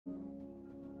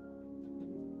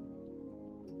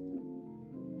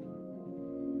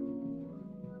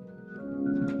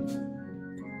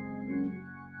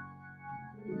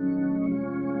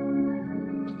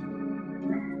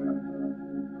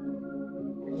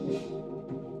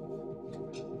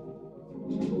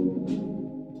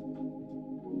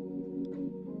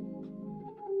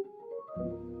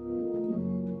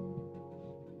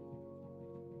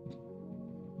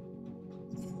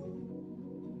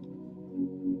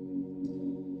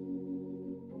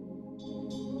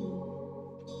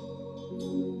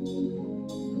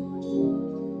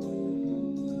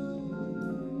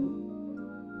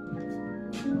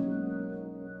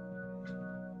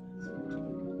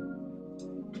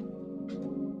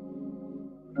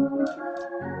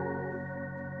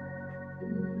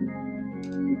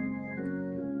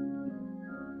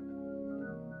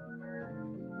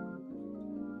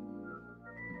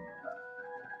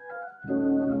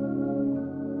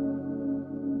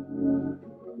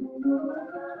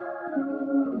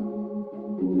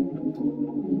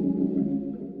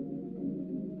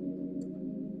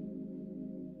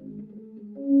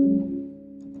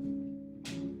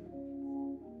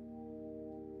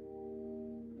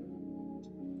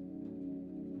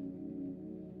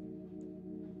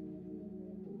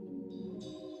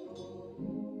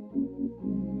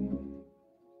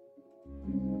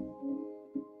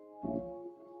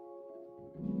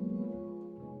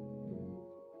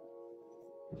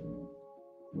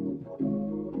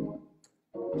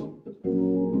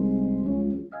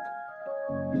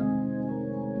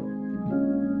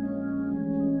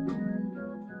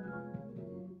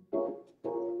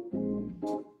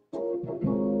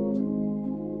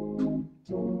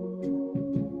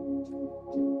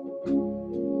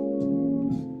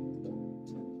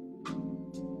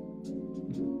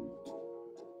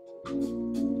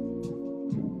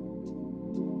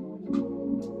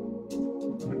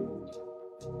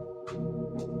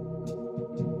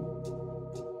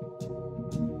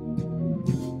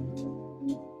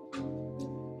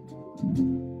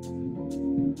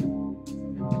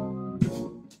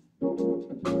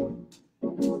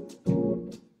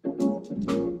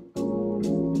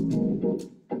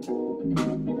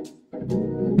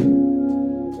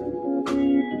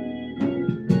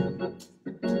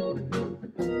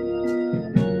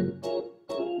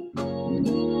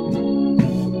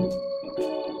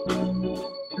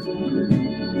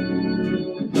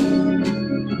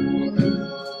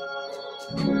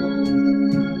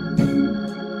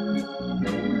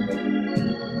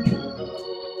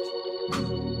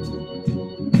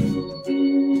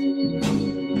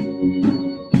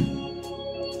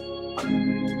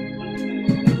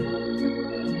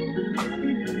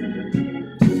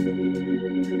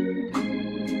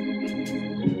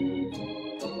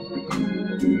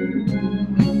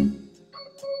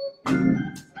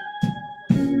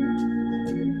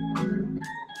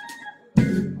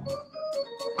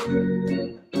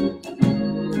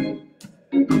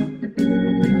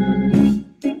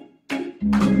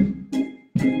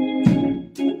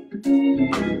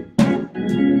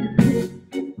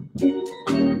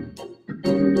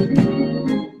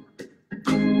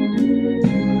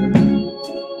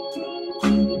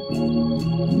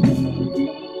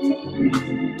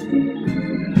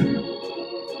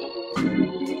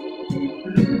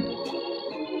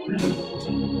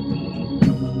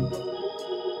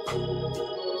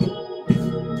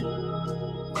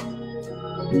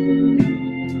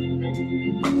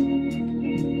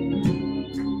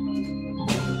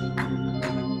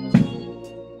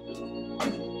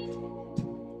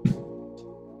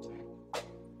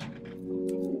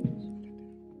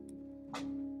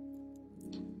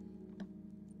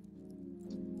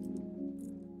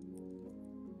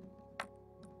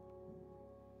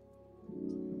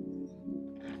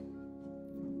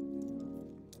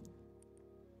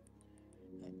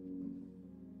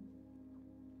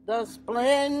The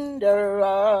splendor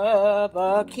of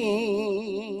a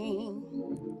king,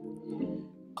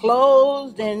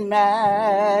 clothed in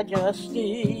majesty.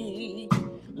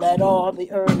 Let all the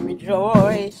earth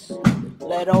rejoice.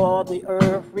 Let all the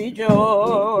earth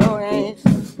rejoice.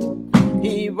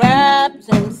 He wraps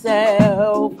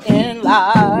himself in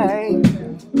light,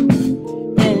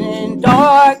 and in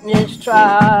darkness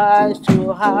tries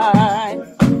to hide,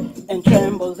 and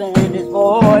trembles in his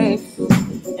voice,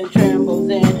 and trembles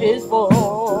in his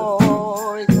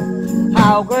voice.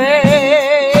 How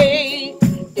great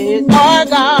is our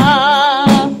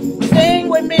God? Sing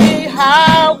with me,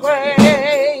 how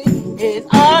great is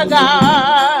our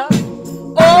God?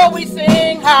 Oh, we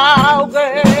sing, how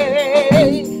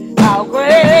great is our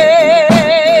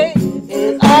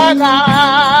God?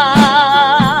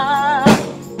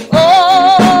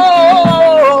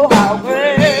 Oh, how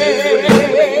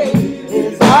great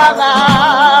is our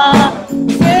God?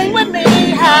 Sing with me,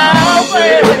 how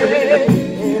great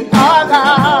is our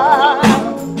God?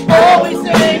 Oh, we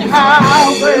sing,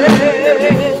 how great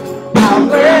is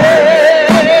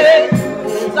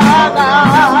our God?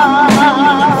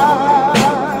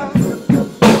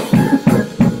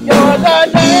 You're the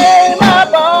name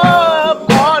above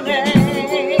all names.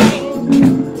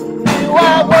 You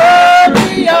are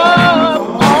worthy of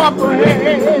all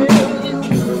praise.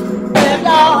 With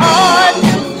our hearts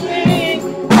you sing,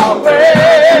 how great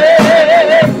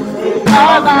is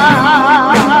our God.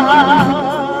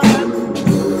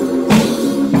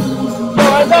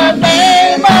 You're the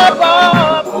name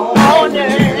above all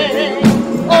names.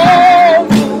 Oh,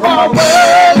 you are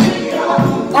worthy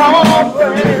of all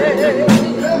praise.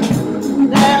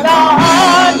 Let our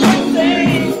hearts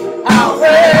sing, how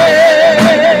great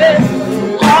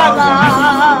is our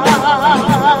God.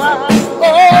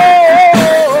 Oh,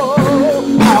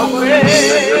 how great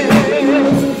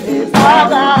is our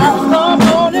God. Come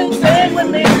on and sing with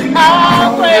me,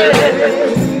 how great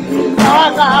is our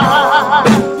God.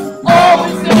 Oh, we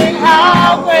sing,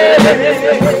 how great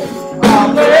is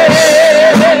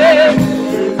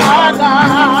our God.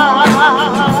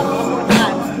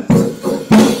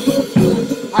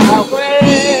 How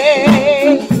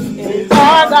great is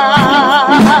our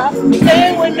God?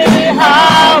 Sing with me,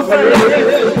 how great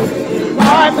is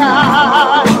our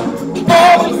God?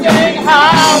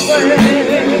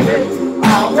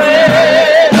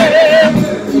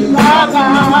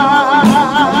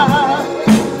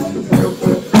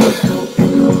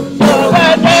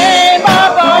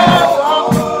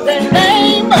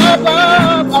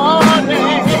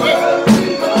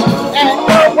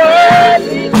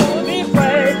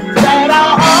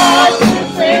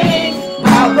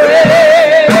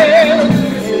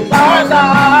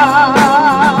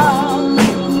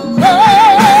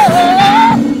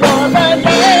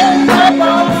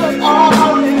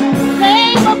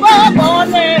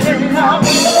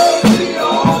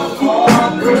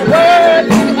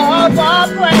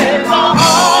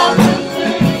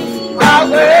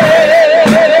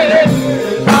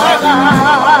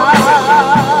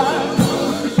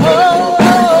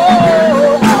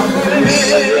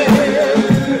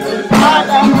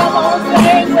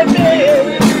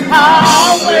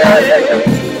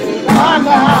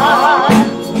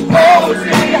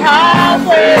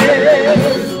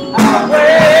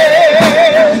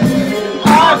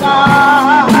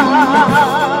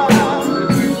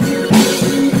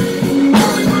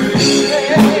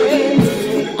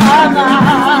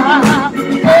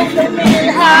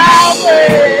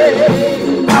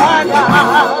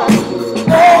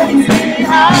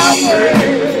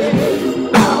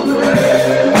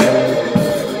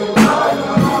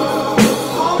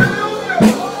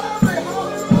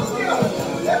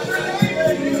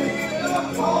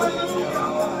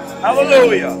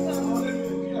 Hallelujah.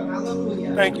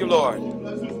 Thank you, Lord.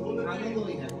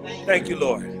 Thank you,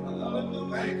 Lord.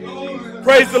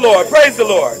 Praise the Lord. Praise the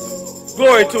Lord.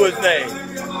 Glory to his name.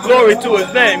 Glory to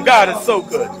his name. God is so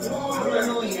good.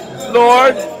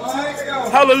 Lord.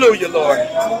 Hallelujah, Lord.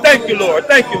 Thank you, Lord.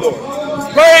 Thank you, Lord.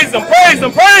 Praise him. Praise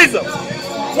him. Praise him.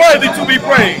 Worthy to be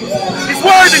praised. He's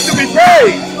worthy to be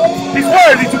praised. He's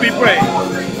worthy to be praised.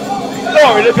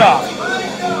 Glory to God.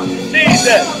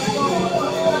 Jesus.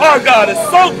 Our God is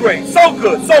so great, so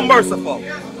good, so merciful.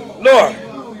 Lord,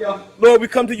 we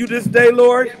come to you this day,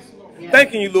 Lord.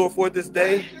 Thanking you, Lord, for this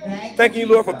day. Thanking you,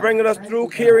 Lord, for bringing us through,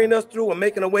 carrying us through, and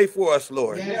making a way for us,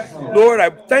 Lord. Lord,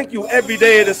 I thank you every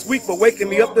day of this week for waking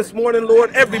me up this morning, Lord,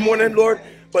 every morning, Lord.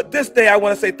 But this day, I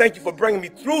want to say thank you for bringing me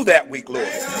through that week, Lord.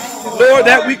 Lord,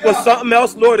 that week was something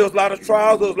else, Lord. There was a lot of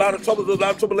trials, there was a lot of troubles, there was a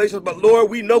lot of tribulations. But,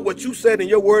 Lord, we know what you said in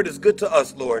your word is good to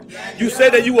us, Lord. You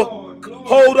said that you will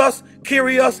hold us,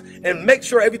 carry us, and make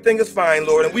sure everything is fine,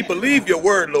 Lord. And we believe your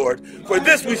word, Lord. For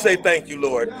this we say thank you,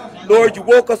 Lord. Lord, you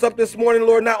woke us up this morning,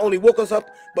 Lord. Not only woke us up,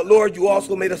 but, Lord, you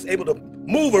also made us able to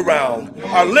move around.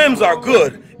 Our limbs are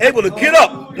good, able to get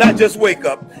up, not just wake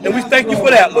up. And we thank you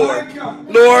for that, Lord.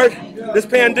 Lord, this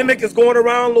pandemic is going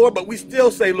around, Lord, but we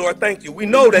still say, Lord, thank you. We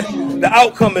know that the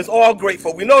outcome is all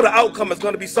grateful. We know the outcome is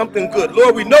going to be something good.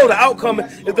 Lord, we know the outcome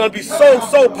is going to be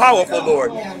so powerful,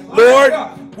 Lord. Lord,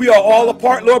 we are all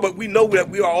apart, Lord, but we know that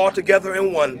we are all together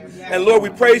in one. And, Lord, we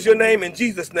praise your name in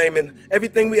Jesus' name. And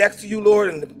everything we ask to you,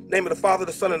 Lord, in the name of the Father,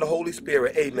 the Son, and the Holy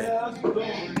Spirit. Amen.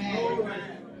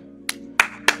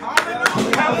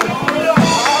 Hallelujah.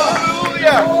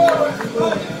 Hallelujah.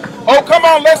 Oh, come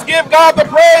on, let's give God the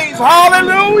praise.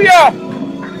 Hallelujah.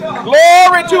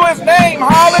 Glory to his name.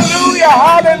 Hallelujah.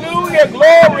 Hallelujah.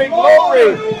 Glory,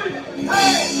 glory.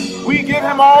 We give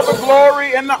him all the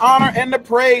glory and the honor and the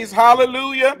praise.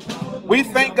 Hallelujah. We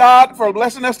thank God for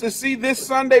blessing us to see this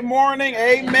Sunday morning.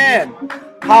 Amen.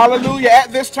 Hallelujah.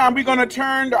 At this time, we're going to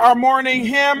turn to our morning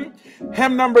hymn,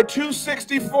 hymn number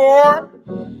 264.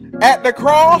 At the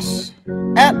cross,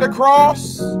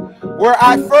 where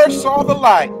I first saw the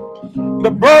light.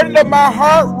 The burden of my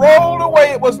heart rolled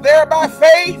away. It was there by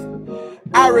faith.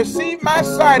 I received my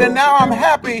sight, and now I'm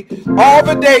happy all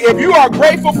the day. If you are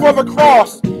grateful for the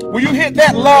cross, will you hit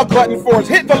that love button for us?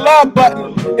 Hit the love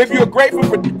button if you're grateful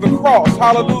for the cross.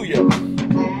 Hallelujah.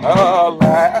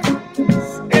 Alas,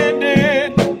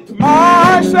 ended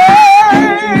my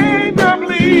shame to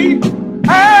bleed,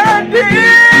 and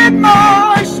did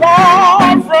my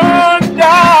sovereign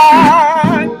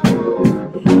die?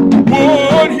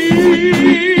 Would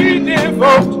he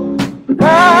devote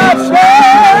that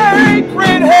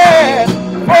sacred head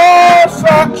for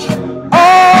such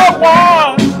a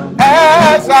one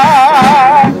as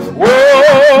I?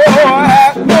 Oh,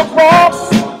 at the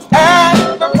cross,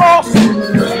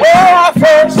 where I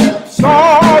first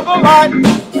saw the light,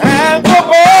 and the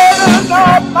burden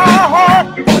of my heart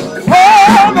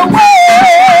rolled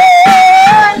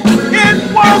away.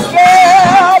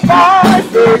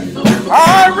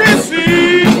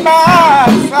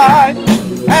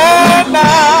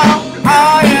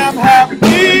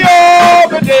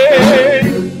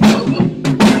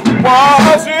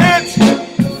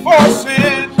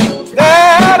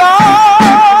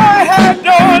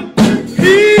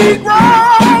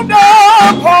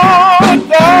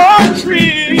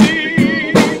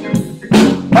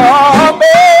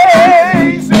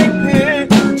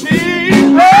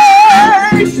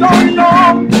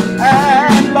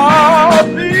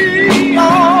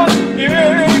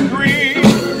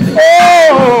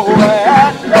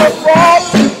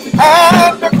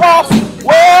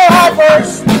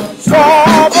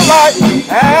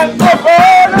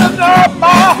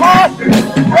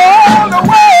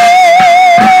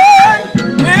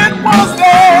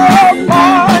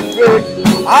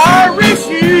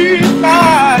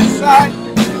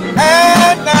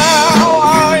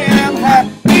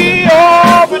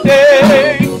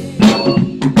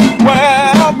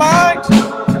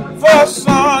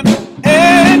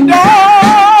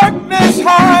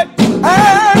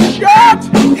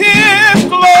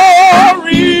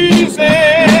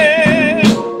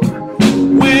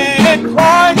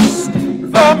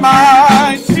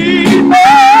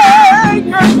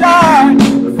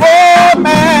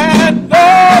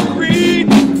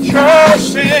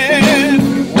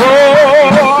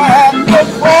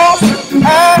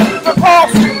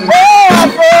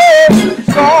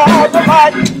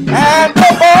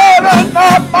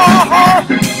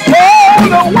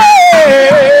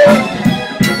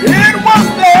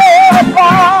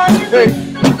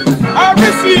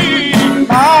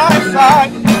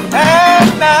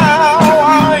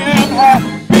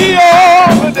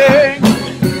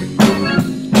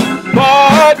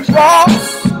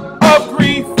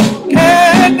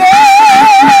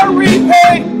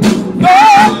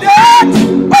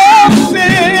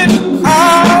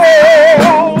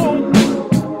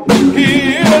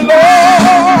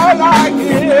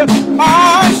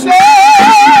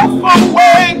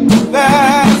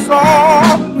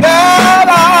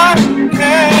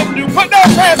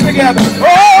 together.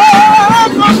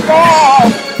 Oh, the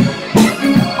cross.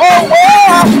 Oh, where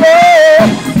I fell.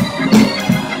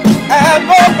 And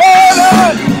the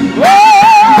burden.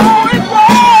 Oh, it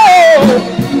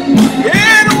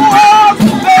was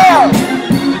there.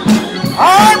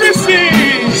 I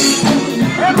received.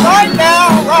 And right now.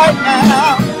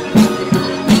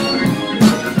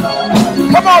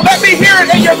 Come on, let me hear it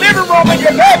in your living room, in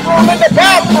your bedroom, in the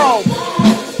bathroom.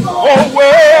 Oh,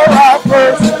 where I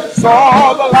first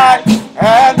saw the light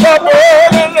and the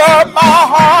burden of my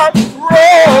heart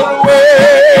rolled away.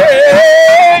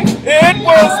 It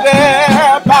was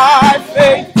there by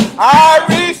faith I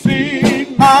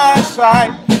received my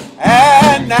sight,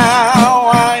 and now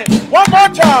one more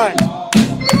time.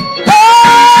 Oh,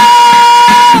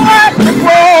 at the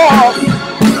cross.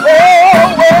 Oh,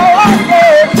 where I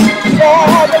first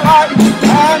saw the light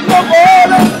and the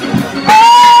burden.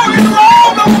 Oh, it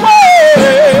rolled away.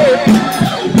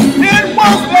 It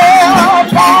was there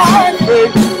by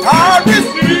faith I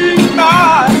received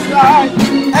my sight,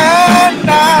 and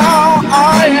now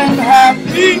I am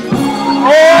happy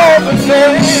all the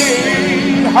day.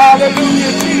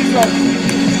 Hallelujah, Jesus.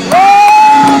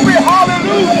 Glory,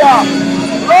 hallelujah.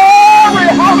 Glory,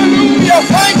 hallelujah.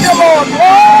 Thank you, Lord.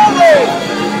 Glory.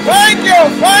 Thank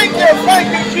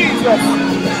you, Jesus.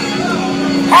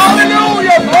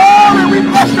 Hallelujah, glory. We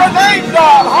bless your name,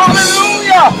 God.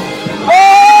 Hallelujah.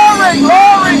 Glory,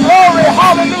 glory, glory.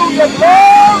 Hallelujah.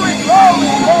 Glory, glory,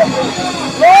 glory.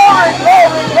 Glory,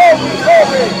 glory, glory,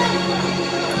 glory.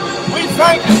 We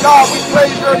thank you, God. We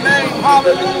praise your name.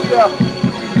 Hallelujah.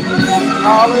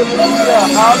 Hallelujah.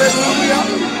 Hallelujah.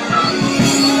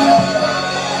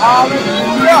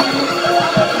 Hallelujah.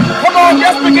 Come on,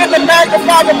 just begin to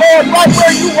magnify the Lord right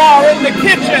where you are, in the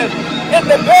kitchen, in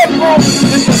the bedroom,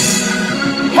 in the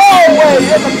hallway,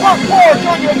 in the front porch,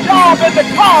 on your job, in the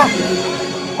car.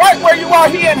 Right where you are,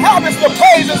 he inhabits the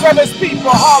praises of his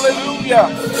people. Hallelujah.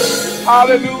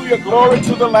 Hallelujah. Glory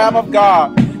to the Lamb of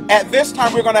God. At this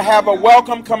time, we're going to have a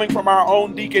welcome coming from our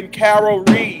own Deacon Carol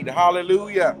Reed.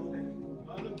 Hallelujah.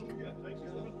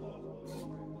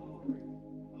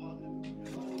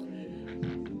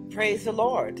 Praise the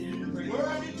Lord.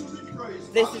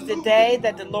 This is the day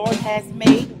that the Lord has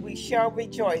made. We shall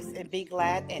rejoice and be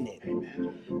glad in it.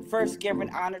 First, giving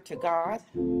honor to God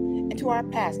and to our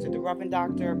pastor, the Reverend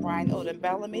Dr. Brian Odom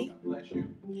Bellamy,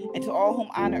 and to all whom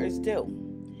honor is due.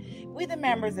 We, the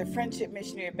members of Friendship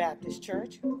Missionary Baptist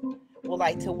Church, would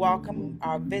like to welcome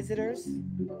our visitors,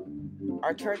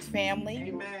 our church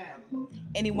family,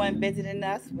 anyone visiting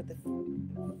us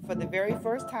for the very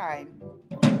first time,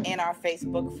 and our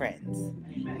Facebook friends.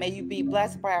 May you be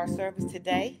blessed by our service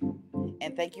today,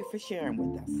 and thank you for sharing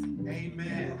with us.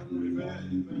 Amen.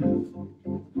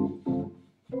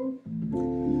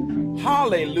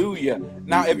 Hallelujah.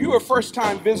 Now, if you're a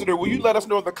first-time visitor, will you let us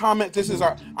know in the comments,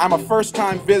 I'm a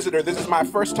first-time visitor. This is my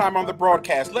first time on the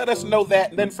broadcast. Let us know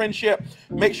that. And then, Friendship,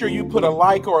 make sure you put a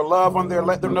like or a love on there.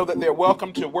 Let them know that they're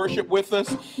welcome to worship with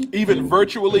us, even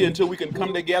virtually, until we can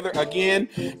come together again.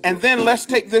 And then let's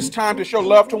take this time to show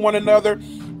love to one another.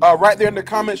 Right there in the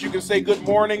comments, you can say good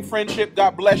morning, Friendship.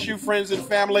 God bless you, friends and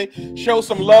family. Show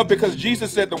some love, because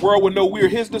Jesus said the world will know we're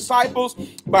his disciples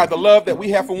by the love that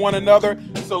we have for one another.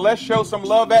 So let's show some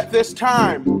love at this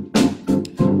time.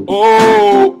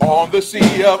 Oh, on the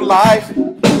sea of life,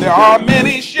 there are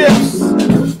many ships.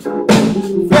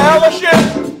 Fellowship,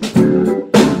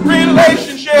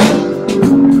 relationship,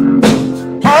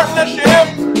 partnership,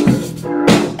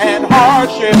 and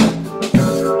hardship.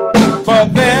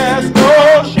 But there's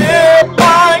no ship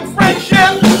like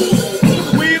friendship.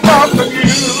 We welcome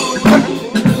you.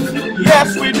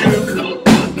 Yes, we do.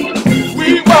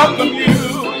 We welcome you.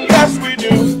 Yes, we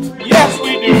do. Yes,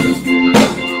 we do.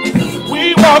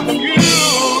 We welcome you.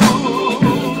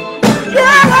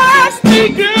 Yes, we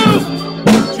do.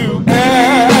 To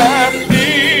FDC.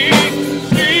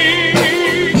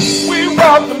 We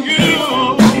welcome you.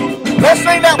 Let's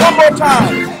sing that one more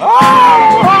time. Oh.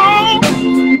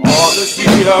 On the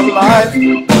sea of life,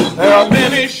 there are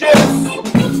many ships.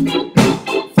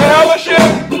 Fellowship,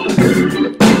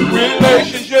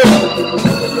 relationship,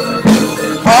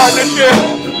 partnership,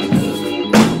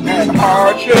 and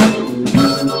hardship.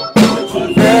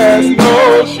 There's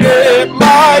no ship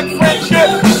like friendship.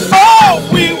 Oh,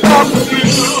 we welcome you.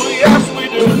 Yes, we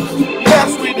do. Yes,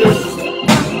 we do.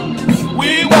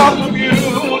 We welcome you.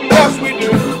 Yes, we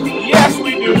do. Yes,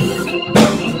 we do.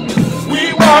 We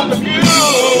welcome you.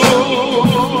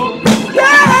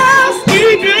 Yes, we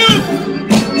do.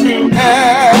 To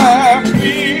FBC,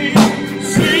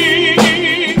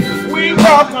 we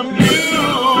welcome you.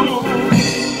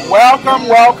 Welcome,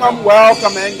 welcome,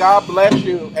 welcome, and God bless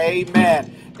you.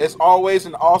 Amen. It's always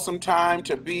an awesome time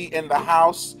to be in the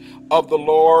house of the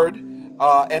Lord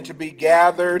and to be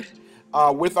gathered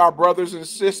with our brothers and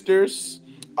sisters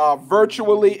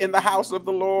virtually in the house of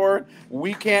the Lord.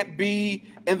 We can't be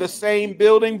in the same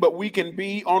building, but we can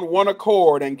be on one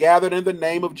accord and gathered in the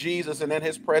name of Jesus and in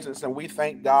his presence. And we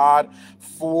thank God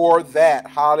for that.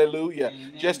 Hallelujah.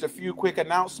 Just a few quick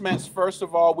announcements. First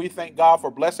of all, we thank God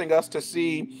for blessing us to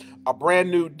see a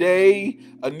brand new day,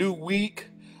 a new week,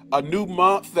 a new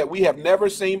month that we have never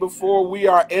seen before. We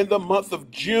are in the month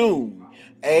of June.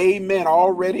 Amen.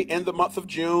 Already in the month of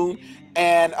June.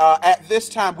 And at this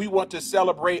time, we want to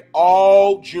celebrate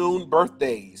all June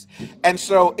birthdays. And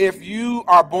so if you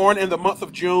are born in the month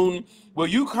of June, will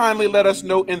you kindly let us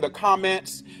know in the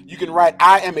comments? You can write,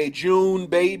 I am a June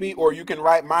baby, or you can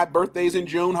write, my birthday's in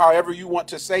June, however you want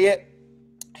to say it.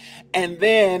 And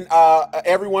then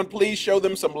everyone, please show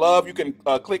them some love. You can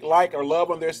click like or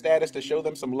love on their status to show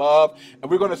them some love.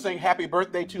 And we're going to sing happy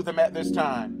birthday to them at this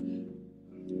time.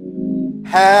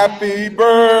 Happy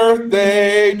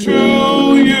birthday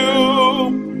to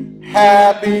you.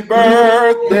 Happy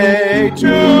birthday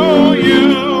to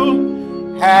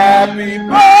you. Happy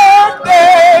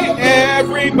birthday,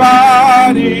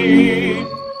 everybody.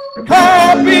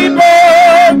 Happy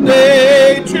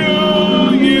birthday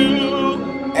to you.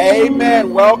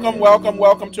 Amen. Welcome, welcome,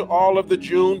 welcome to all of the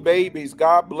June babies.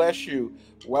 God bless you.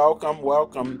 Welcome,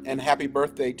 welcome, and happy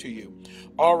birthday to you.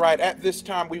 All right, at this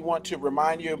time, we want to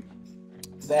remind you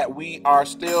that we are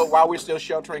still, while we're still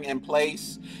sheltering in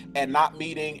place and not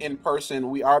meeting in person,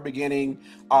 we are beginning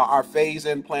our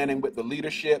phase-in planning with the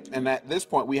leadership. And at this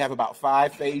point, we have about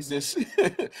 5 phases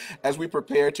as we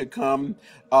prepare to come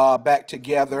back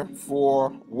together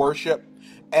for worship.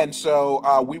 And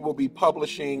so we will be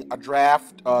publishing a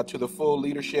draft to the full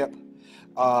leadership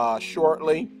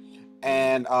shortly.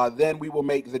 And then we will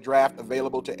make the draft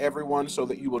available to everyone so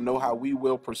that you will know how we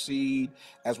will proceed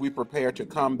as we prepare to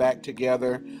come back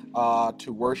together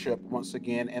to worship once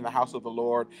again in the house of the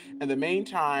Lord. In the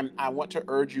meantime, I want to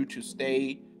urge you to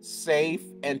stay safe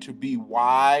and to be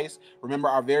wise. Remember,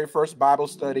 our very first Bible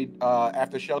study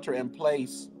after shelter in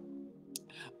place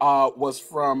was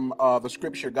from the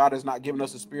scripture, God has not given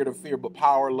us a spirit of fear, but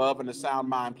power, love, and a sound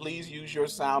mind. Please use your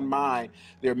sound mind.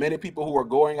 There are many people who are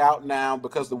going out now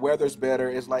because the weather's better.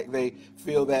 It's like they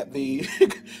feel that the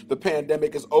the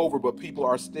pandemic is over, but people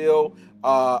are still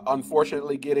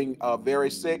unfortunately getting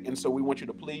very sick. And so we want you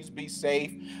to please be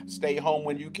safe, stay home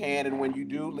when you can, and when you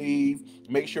do leave,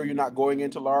 make sure you're not going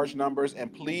into large numbers,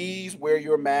 and please wear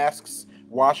your masks,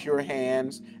 wash your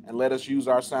hands, and let us use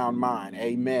our sound mind.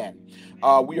 Amen.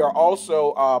 We are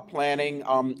also planning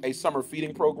a summer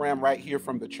feeding program right here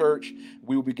from the church.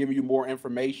 We will be giving you more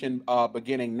information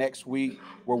beginning next week,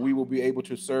 where we will be able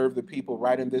to serve the people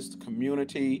right in this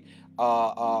community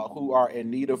who are in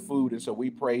need of food. And so we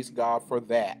praise God for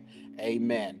that.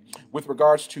 Amen. With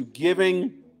regards to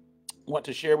giving, I want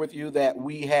to share with you that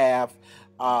we have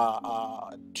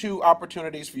 2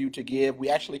 opportunities for you to give. We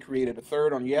actually created a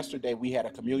third on yesterday. We had a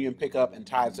communion pickup and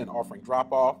tithes and offering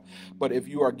drop off. But if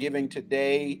you are giving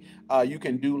today, you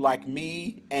can do like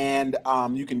me, and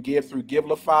you can give through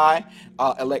Givelify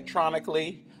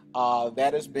electronically.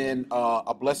 That has been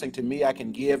a blessing to me. I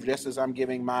can give just as I'm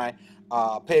giving my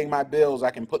paying my bills.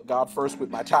 I can put God first with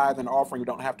my tithe and offering. You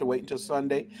don't have to wait until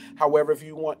Sunday. However, if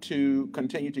you want to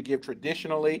continue to give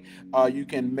traditionally, you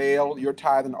can mail your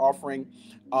tithe and offering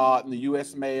in the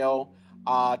U.S. mail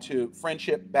to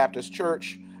Friendship Baptist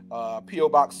Church, P.O.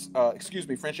 Box,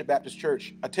 Friendship Baptist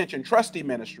Church, attention, Trustee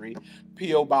Ministry,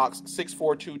 P.O. Box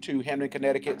 6422, Hamden,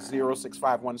 Connecticut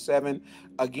 06517.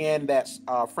 Again, that's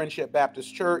Friendship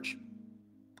Baptist Church,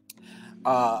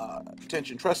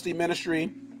 attention, Trustee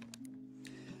Ministry,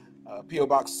 P.O.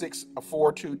 Box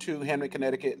 6422, Hamden,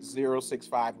 Connecticut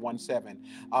 06517.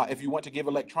 If you want to give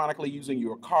electronically using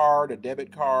your card, a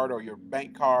debit card, or your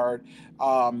bank card,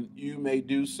 you may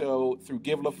do so through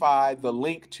Givelify. The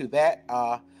link to that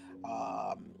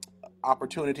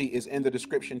opportunity is in the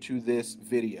description to this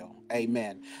video.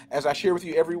 Amen. As I share with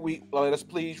you every week, let us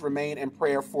please remain in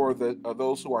prayer for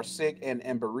those who are sick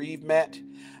and bereavement.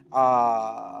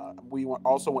 We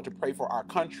also want to pray for our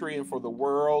country and for the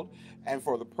world and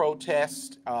for the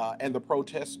protest and the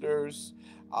protesters.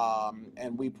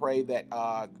 And we pray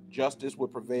that justice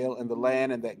would prevail in the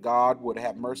land, and that God would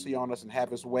have mercy on us and have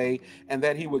his way, and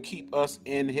that he would keep us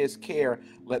in his care.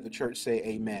 Let the church say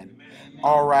amen. Amen.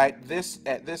 All right,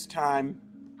 at this time,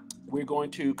 we're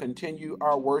going to continue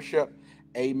our worship.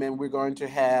 Amen. We're going to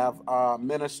have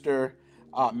Minister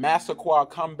Massaquoi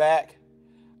come back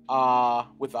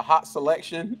with a hot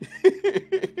selection.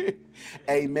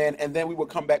 Amen. And then we will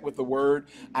come back with the word.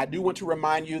 I do want to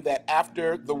remind you that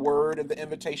after the word and the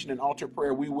invitation and altar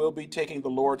prayer, we will be taking the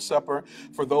Lord's Supper.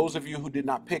 For those of you who did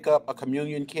not pick up a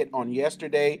communion kit on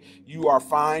yesterday, you are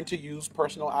fine to use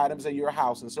personal items in your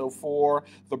house. And so for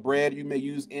the bread, you may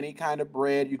use any kind of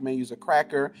bread. You may use a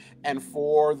cracker. And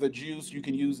for the juice, you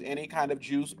can use any kind of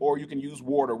juice, or you can use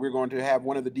water. We're going to have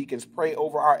one of the deacons pray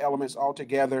over our elements all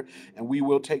together, and we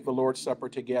will take the Lord's Supper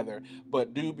together.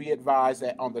 But do be advised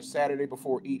that on the Saturday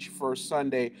before each first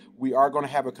Sunday, we are going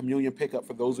to have a communion pickup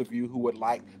for those of you who would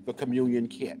like the communion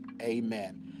kit.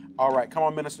 Amen. All right, come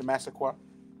on, Minister Massaquoi.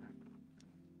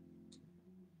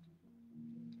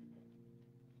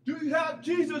 Do you have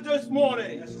Jesus this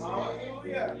morning?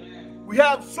 Hallelujah. We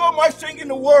have so much thing in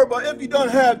the word, but if you don't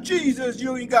have Jesus,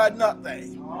 you ain't got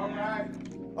nothing. All right.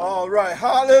 All right.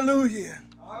 Hallelujah.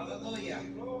 Hallelujah.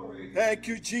 Thank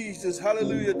you, Jesus.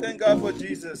 Hallelujah. Thank God for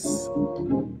Jesus.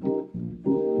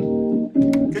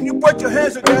 Can you put your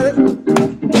hands together?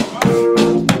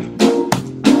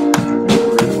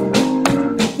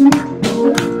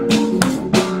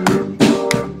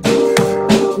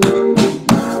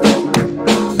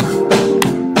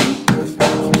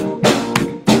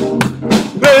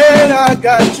 I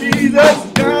got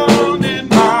Jesus down in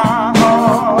my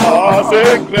heart. I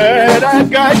say, glad I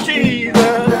got Jesus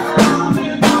down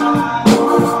in my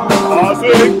heart. I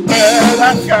say, glad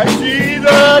I got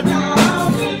Jesus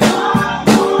down in my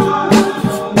heart.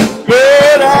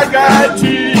 Glad I got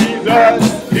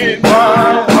Jesus in my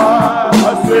heart.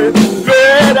 I say,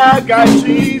 glad I got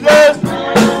Jesus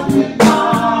down in my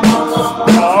heart.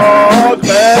 Oh,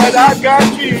 glad I got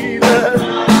Jesus.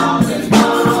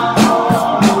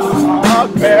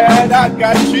 Glad I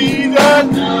got Jesus.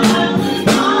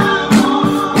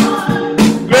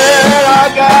 Glad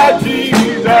I got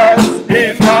Jesus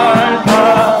in my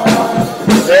heart.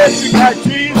 Glad you got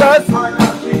Jesus.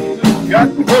 You got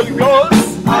the Holy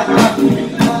Ghost.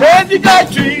 Glad you got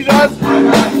Jesus.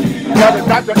 You got the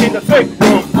doctor in the sick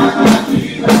room.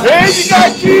 Glad you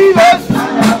got Jesus.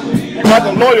 You got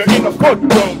the lawyer in the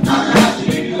courtroom.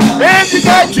 Glad you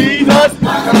got Jesus.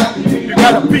 You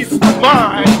got a peace of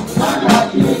mind.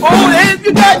 Oh, if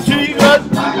you got Jesus,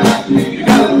 you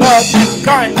got love and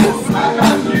kindness.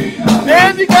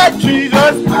 If you got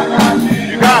Jesus,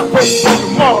 you got hope for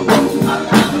tomorrow.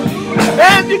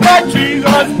 If you got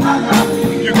Jesus,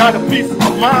 you got a peace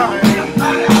of mind.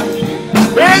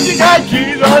 If you got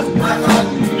Jesus,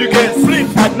 you can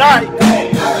sleep at night.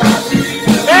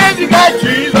 If you got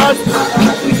Jesus,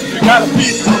 you got a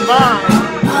peace of mind.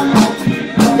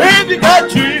 If you got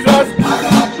Jesus,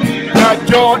 you got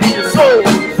joy in your soul.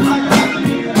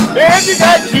 If you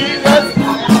got Jesus,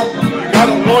 you got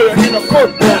a lawyer in a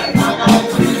courtroom.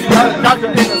 You got a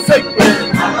doctor in a sick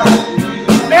bed.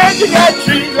 If you got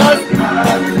Jesus,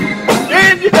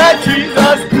 if you got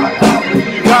Jesus,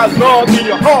 you got love in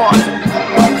your heart.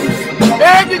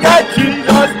 If you got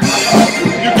Jesus,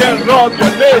 you can love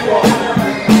your neighbor.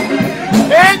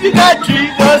 If you got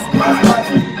Jesus,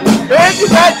 if you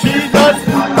got Jesus,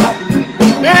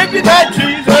 if you got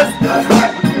Jesus,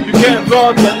 you can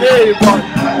love your neighbor.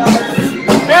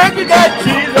 If you got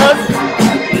Jesus,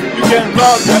 you can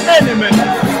love your enemy.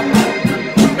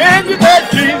 If you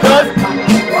got Jesus,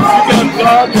 you can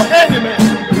love your enemy.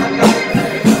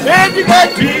 If you got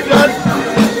Jesus,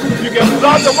 you can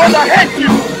love the one that hates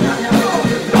you.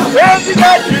 If you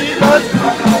got Jesus,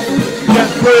 you can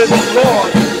praise the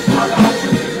Lord.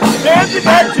 If you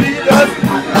got Jesus,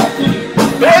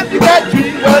 if you got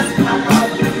Jesus,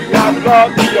 you got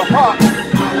love in your heart.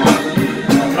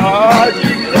 Ah,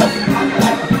 Jesus.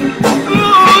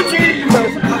 Oh,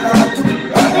 Jesus.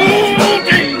 Oh,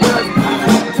 Jesus.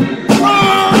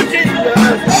 Oh,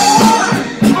 Jesus.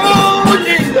 Oh,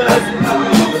 Jesus.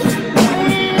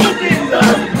 Oh,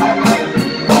 Jesus.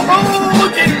 Oh,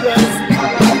 Jesus.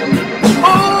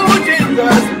 Oh,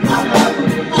 Jesus.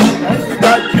 I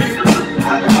got Jesus.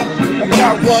 I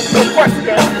got one more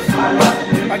question.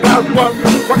 I got one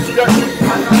more question.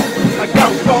 I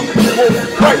got one more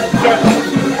question.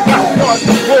 Got one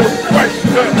more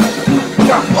question.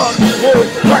 Got one more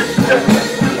question.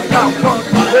 Got one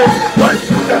more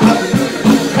question.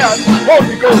 Have the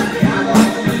Holy Ghost?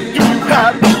 Do you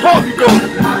have the Holy Ghost?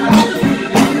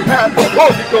 Do you have the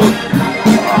Holy Ghost?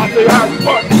 I say I have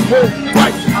one more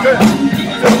question.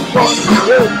 I say one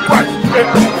more question.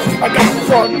 I got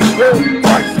one more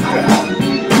question.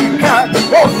 Do you have the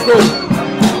Holy Ghost?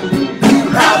 Do you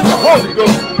have the Holy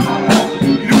Ghost?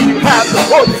 Do you have the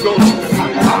Holy Ghost?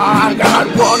 I got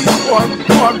one more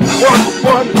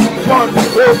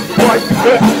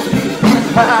question. You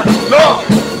have love.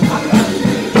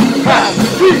 You have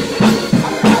peace.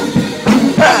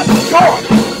 You have joy.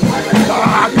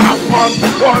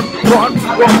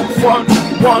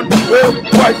 one quick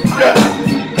question.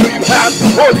 Do you have the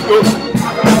Holy Ghost?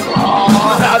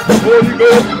 Have the Holy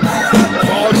Ghost?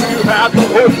 Oh, do you have the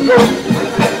Holy Ghost?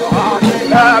 Oh, do you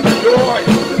have joy?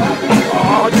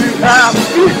 Oh, do you have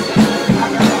peace?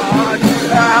 Oh, do you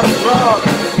have love?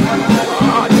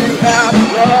 Oh, do you have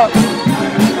love?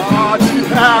 Oh, do you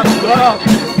have love?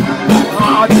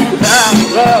 Oh, do you have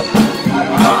love?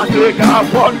 I think I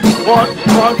one with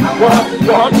question.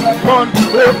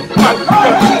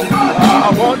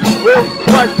 One with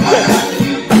question.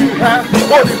 You have the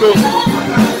Holy Ghost.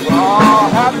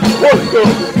 Have the Holy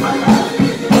Ghost.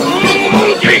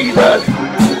 Jesus.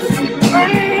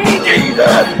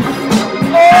 Jesus.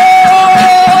 Oh,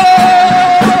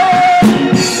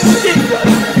 Jesus.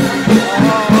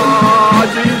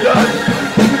 Jesus.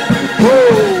 Oh,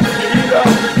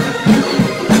 Jesus.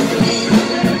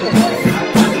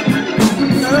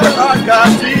 I got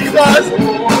Jesus.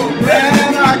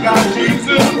 Man, I got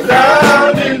Jesus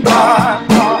down in my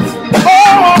heart.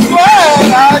 Oh, I'm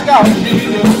glad I got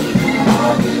Jesus.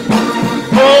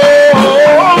 Oh,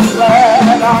 I'm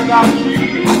glad I got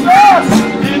Jesus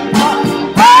in my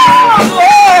heart. Oh, I'm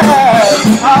glad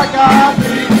I got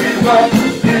Jesus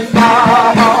in my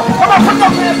heart. Come on, put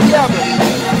those hands together.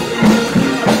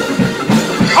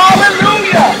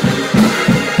 Hallelujah.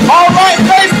 All right,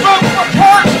 Facebook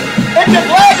church, if you're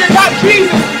glad you got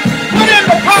Jesus, put in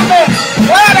the comments,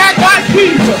 glad I got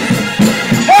Jesus.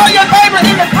 Tell your neighbor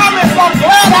in the comments, I'm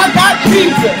glad I got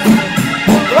Jesus.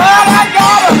 Glad I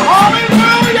got him.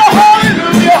 Hallelujah,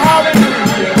 hallelujah,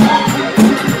 hallelujah.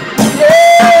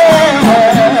 Yeah.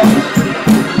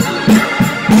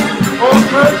 Oh,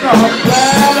 church, I'm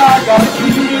glad I got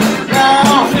Jesus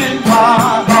down in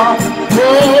my heart.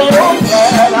 Oh, I'm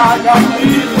glad I got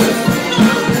Jesus.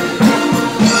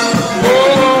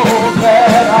 Oh,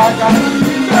 glad I got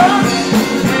Jesus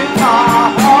in my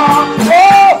heart.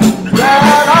 Oh,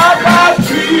 glad I got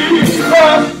Jesus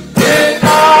in my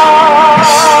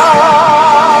heart.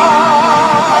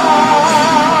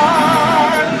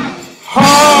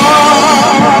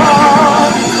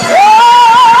 Oh,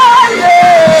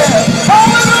 yeah.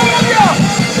 Hallelujah.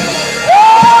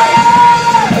 Oh,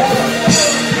 yeah.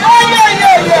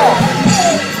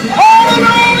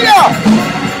 Hallelujah.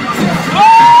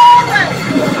 Glory.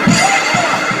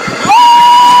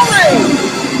 Glory!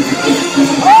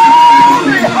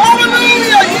 Glory!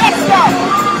 Hallelujah! Yes, God!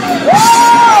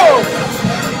 Whoa!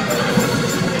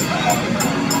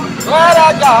 Glad I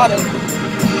got him.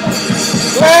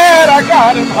 Glad I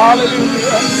got him.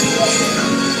 Hallelujah.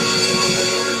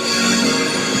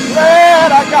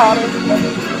 Glad I got him.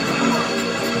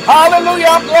 Hallelujah.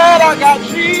 I'm glad I got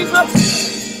Jesus.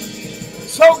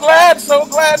 So glad, so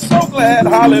glad, so glad.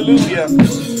 Hallelujah.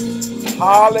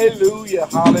 Hallelujah.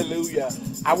 Hallelujah.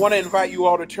 I want to invite you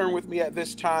all to turn with me at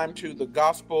this time to the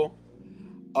Gospel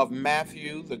of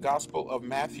Matthew, the Gospel of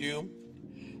Matthew.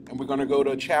 And we're going to go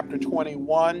to chapter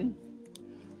 21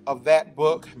 of that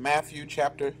book, Matthew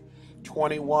chapter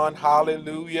 21.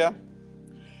 Hallelujah.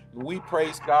 We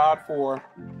praise God for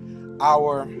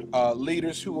our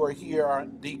leaders who are here, our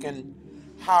Deacon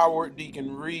Howard,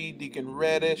 Deacon Reed, Deacon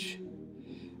Reddish.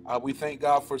 We thank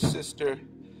God for Sister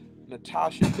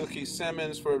Natasha Cookie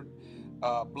Simmons for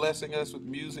blessing us with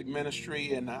music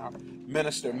ministry, and our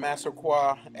minister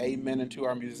Massaquoi. Amen. And to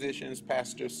our musicians,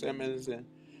 Pastor Simmons and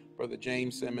Brother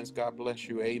James Simmons. God bless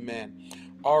you. Amen.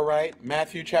 All right.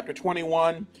 Matthew chapter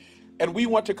 21. And we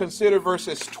want to consider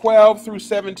verses 12 through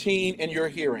 17 in your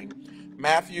hearing.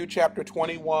 Matthew chapter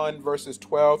 21, verses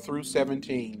 12 through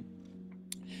 17.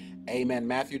 Amen.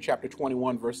 Matthew chapter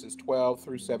 21, verses 12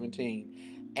 through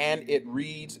 17. And it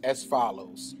reads as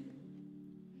follows.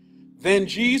 Then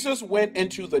Jesus went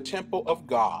into the temple of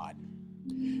God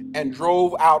and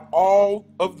drove out all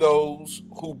of those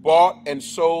who bought and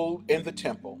sold in the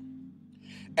temple,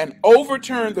 and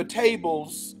overturned the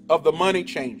tables of the money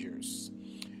changers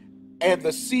and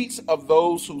the seats of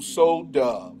those who sold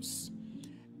doves.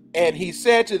 And he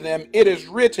said to them, it is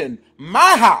written,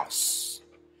 my house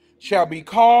shall be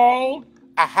called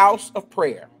a house of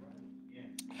prayer,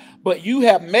 but you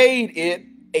have made it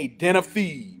a den of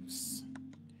thieves.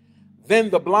 Then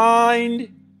the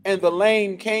blind and the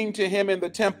lame came to him in the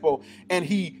temple, and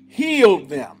he healed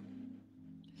them.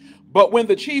 But when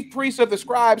the chief priests of the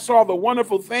scribes saw the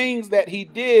wonderful things that he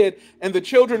did, and the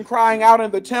children crying out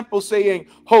in the temple, saying,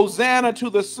 Hosanna to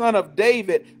the Son of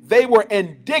David, they were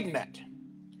indignant.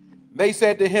 They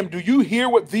said to him, do you hear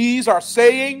what these are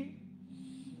saying?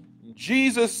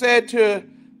 Jesus said to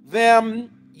them,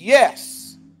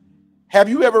 yes. Have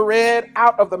you ever read,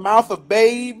 out of the mouth of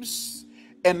babes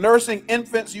and nursing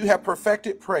infants you have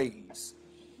perfected praise?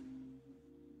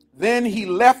 Then he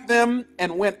left them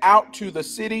and went out to the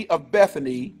city of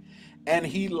Bethany, and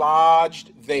he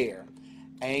lodged there.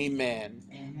 Amen.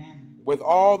 Amen. With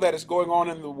all that is going on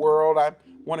in the world, I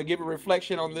want to give a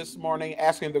reflection on this morning,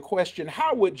 asking the question,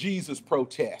 how would Jesus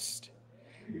protest?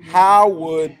 How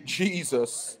would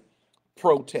Jesus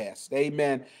protest?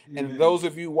 Amen. And those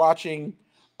of you watching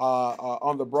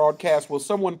on the broadcast, will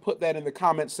someone put that in the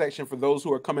comment section for those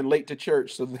who are coming late to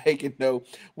church so they can know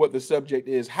what the subject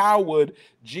is? How would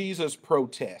Jesus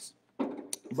protest?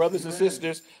 Brothers and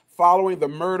sisters, following the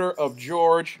murder of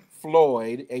George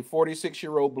Floyd, a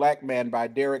 46-year-old black man, by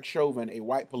Derek Chauvin, a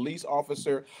white police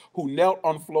officer who knelt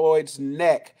on Floyd's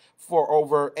neck for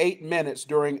over 8 minutes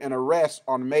during an arrest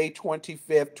on May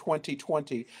 25th,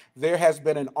 2020, there has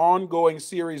been an ongoing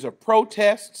series of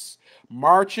protests,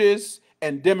 marches,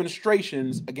 and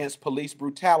demonstrations against police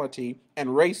brutality and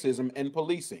racism in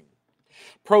policing.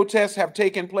 Protests have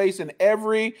taken place in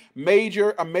every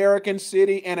major American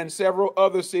city and in several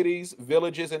other cities,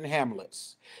 villages, and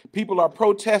hamlets. People are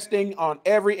protesting on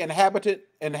every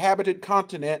inhabited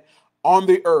continent on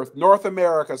the earth: North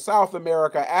America, South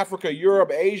America, Africa,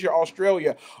 Europe, Asia,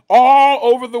 Australia.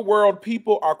 All over the world,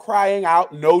 people are crying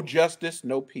out, no justice,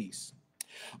 no peace.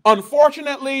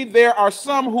 Unfortunately, there are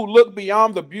some who look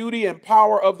beyond the beauty and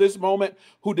power of this moment,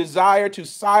 who desire to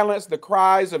silence the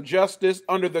cries of justice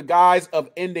under the guise of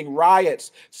ending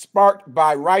riots sparked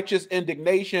by righteous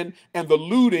indignation and the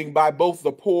looting by both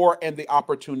the poor and the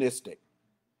opportunistic.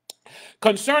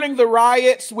 Concerning the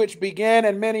riots which began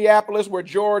in Minneapolis, where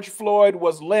George Floyd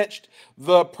was lynched,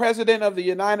 the President of the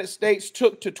United States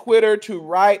took to Twitter to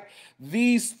write,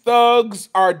 "These thugs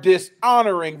are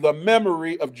dishonoring the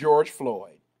memory of George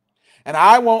Floyd. And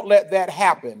I won't let that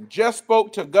happen. Just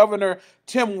spoke to Governor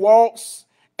Tim Walz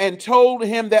and told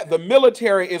him that the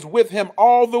military is with him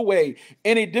all the way.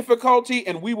 Any difficulty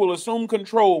and we will assume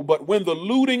control. But when the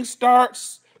looting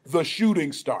starts, the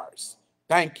shooting starts."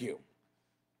 Thank you.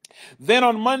 Then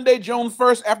on Monday, June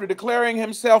 1st, after declaring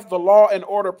himself the law and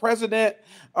order president,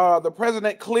 the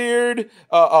president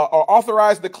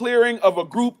authorized the clearing of a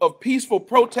group of peaceful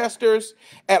protesters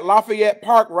at Lafayette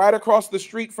Park, right across the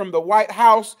street from the White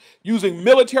House, using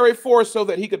military force so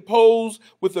that he could pose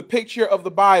with the picture of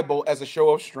the Bible as a show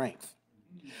of strength.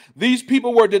 These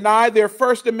people were denied their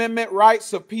First Amendment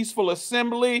rights of peaceful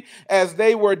assembly as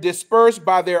they were dispersed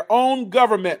by their own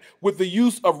government with the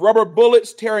use of rubber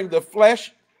bullets tearing the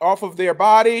flesh off of their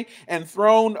body and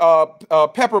thrown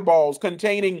pepper balls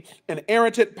containing an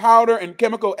irritant powder and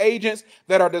chemical agents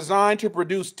that are designed to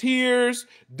produce tears,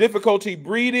 difficulty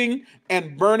breathing,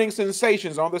 and burning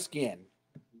sensations on the skin.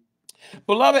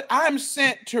 Beloved, I'm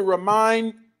sent to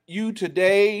remind you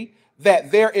today that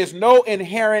there is no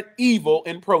inherent evil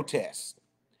in protest.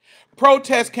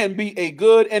 Protest can be a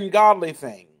good and godly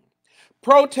thing.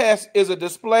 Protest is a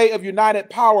display of united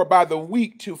power by the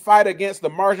weak to fight against the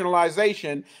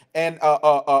marginalization and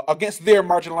against their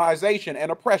marginalization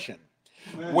and oppression.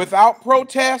 Amen. Without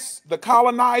protests, the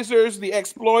colonizers, the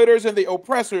exploiters, and the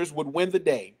oppressors would win the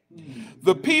day.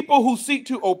 The people who seek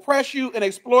to oppress you and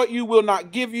exploit you will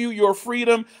not give you your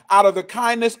freedom out of the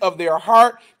kindness of their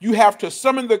heart. You have to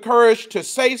summon the courage to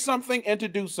say something and to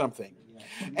do something.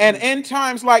 And in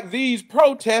times like these,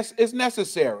 protest is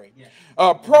necessary.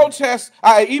 Protest,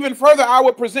 even further, I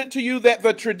would present to you that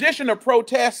the tradition of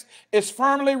protest is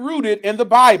firmly rooted in the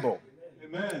Bible.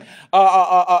 Amen.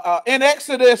 In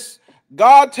Exodus,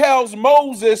 God tells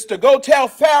Moses to go tell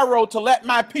Pharaoh to let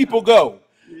my people go.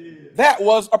 That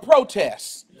was a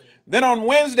protest. Then on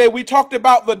Wednesday, we talked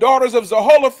about the daughters of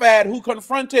Zelophehad who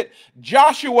confronted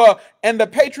Joshua and the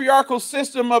patriarchal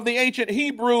system of the ancient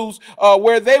Hebrews,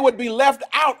 where they would be left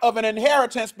out of an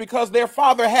inheritance because their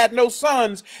father had no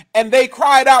sons, and they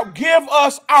cried out, "Give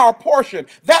us our portion."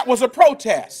 That was a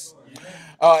protest.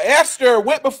 Esther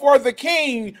went before the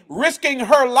king, risking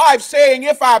her life, saying,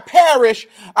 "If I perish,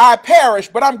 I perish,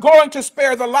 but I'm going to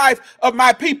spare the life of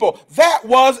my people." That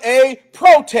was a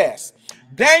protest.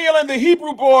 Daniel and the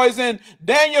Hebrew boys in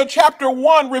Daniel chapter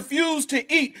 1 refused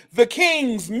to eat the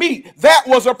king's meat. That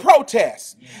was a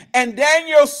protest. And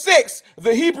Daniel 6,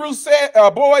 the Hebrew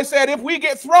boy said, "If we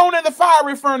get thrown in the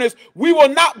fiery furnace, we will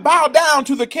not bow down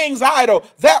to the king's idol."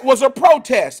 That was a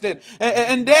protest.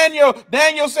 And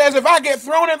Daniel says, "If I get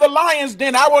thrown in the lion's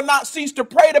den, I will not cease to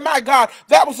pray to my God."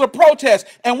 That was a protest.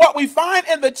 And what we find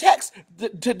in the text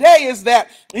today is that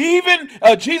even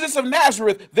Jesus of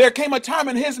Nazareth, there came a time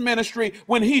in his ministry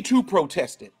when he too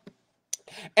protested.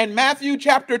 In Matthew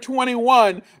chapter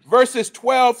 21, verses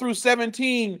 12 through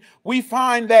 17, we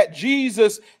find that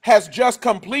Jesus has just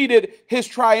completed his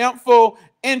triumphal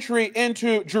entry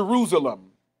into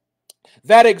Jerusalem.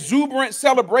 That exuberant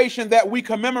celebration that we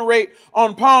commemorate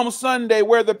on Palm Sunday,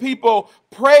 where the people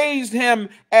praised him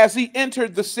as he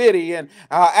entered the city. And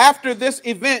after this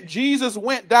event, Jesus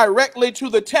went directly to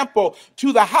the temple,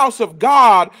 to the house of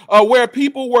God, where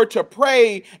people were to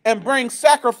pray and bring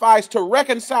sacrifice to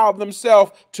reconcile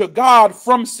themselves to God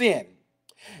from sin.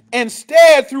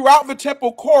 Instead, throughout the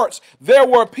temple courts, there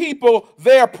were people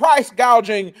there price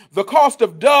gouging the cost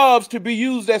of doves to be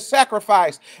used as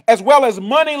sacrifice, as well as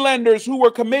money lenders who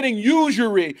were committing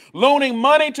usury, loaning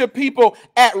money to people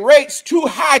at rates too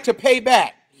high to pay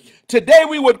back. Today,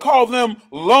 we would call them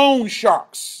loan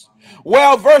sharks.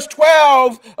 Well, verse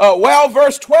 12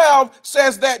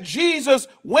 says that Jesus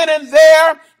went in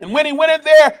there, and when he went in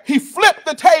there, he flipped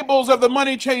the tables of the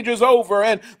money changers over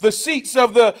and the seats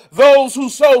of those who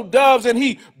sold doves, and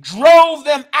he drove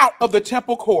them out of the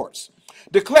temple courts,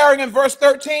 declaring in verse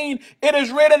 13, "It is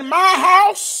written, my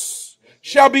house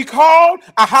shall be called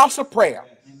a house of prayer,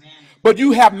 but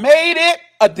you have made it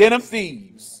a den of thieves."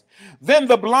 Then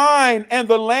the blind and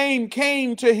the lame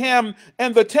came to him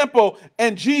in the temple,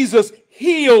 and Jesus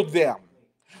healed them.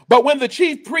 But when the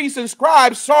chief priests and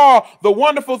scribes saw the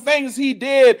wonderful things he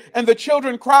did, and the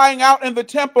children crying out in the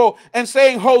temple and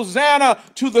saying, "Hosanna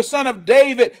to the Son of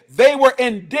David," they were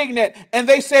indignant, and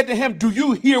they said to him, "Do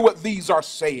you hear what these are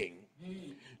saying?"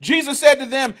 Jesus said to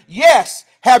them, "Yes,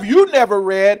 have you never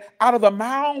read, out of the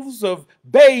mouths of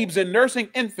babes and nursing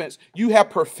infants, you have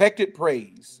perfected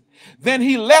praise?" Then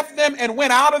he left them and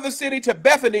went out of the city to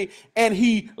Bethany, and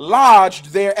he lodged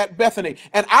there at Bethany.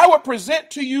 And I would present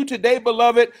to you today,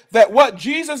 beloved, that what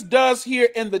Jesus does here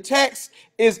in the text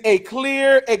is a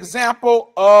clear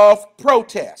example of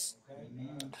protest.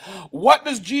 What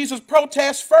does Jesus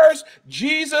protest first?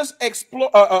 Jesus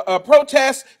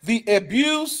protests the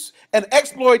abuse and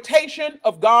exploitation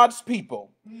of God's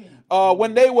people.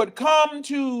 When they would come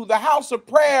to the house of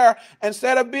prayer,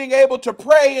 instead of being able to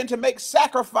pray and to make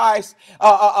sacrifice,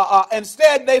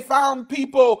 instead they found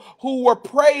people who were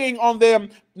preying on them,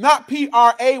 not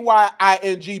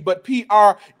P-R-A-Y-I-N-G, but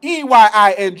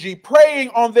P-R-E-Y-I-N-G, preying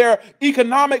on their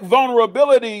economic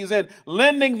vulnerabilities and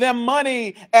lending them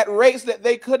money at rates that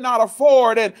they could not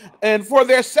afford, and for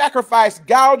their sacrifice,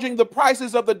 gouging the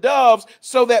prices of the doves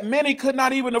so that many could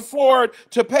not even afford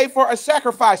to pay for a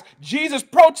sacrifice. Jesus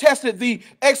protested the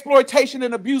exploitation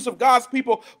and abuse of God's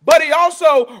people, but he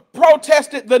also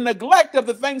protested the neglect of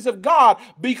the things of God,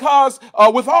 because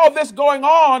with all this going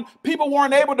on, people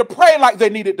weren't able to pray like they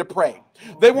needed to pray.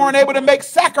 They weren't able to make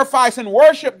sacrifice and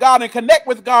worship God and connect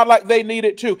with God like they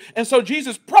needed to. And so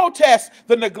Jesus protests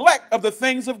the neglect of the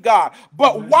things of God.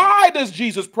 But why does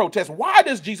Jesus protest? Why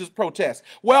does Jesus protest?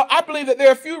 Well, I believe that there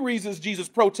are a few reasons Jesus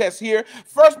protests here.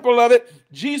 First, beloved,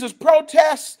 Jesus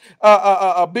protests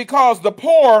because the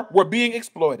poor were being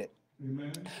exploited.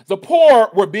 Amen. The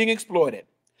poor were being exploited.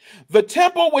 The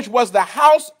temple, which was the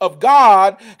house of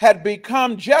God, had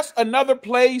become just another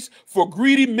place for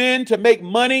greedy men to make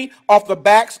money off the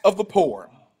backs of the poor.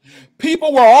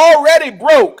 People were already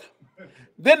broke.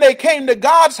 Then they came to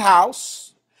God's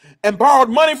house and borrowed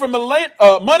money from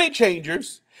the money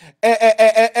changers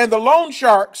and the loan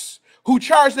sharks, who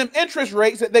charged them interest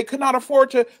rates that they could not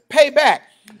afford to pay back.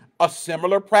 A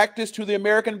similar practice to the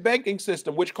American banking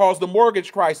system, which caused the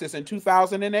mortgage crisis in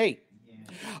 2008.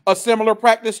 A similar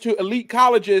practice to elite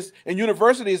colleges and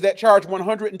universities that charge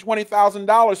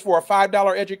 $120,000 for a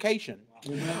 $5 education.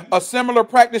 Amen. A similar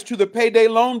practice to the payday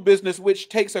loan business, which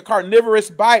takes a carnivorous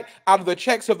bite out of the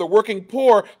checks of the working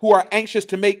poor who are anxious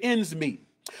to make ends meet.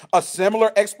 A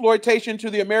similar exploitation to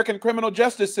the American criminal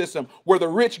justice system, where the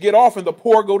rich get off and the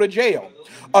poor go to jail.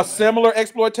 A similar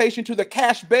exploitation to the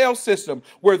cash bail system,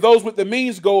 where those with the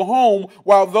means go home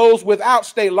while those without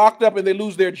stay locked up and they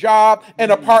lose their job, an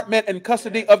apartment, and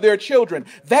custody of their children.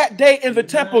 That day in the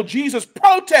temple, Jesus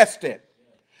protested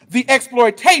the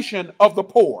exploitation of the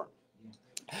poor.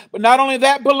 But not only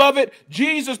that, beloved,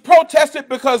 Jesus protested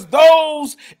because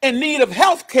those in need of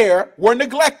health care were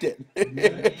neglected.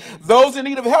 Those in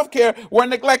need of health care were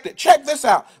neglected. Check this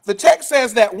out. The text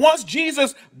says that once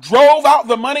Jesus drove out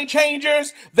the money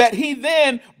changers, that he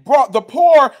then brought the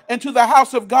poor into the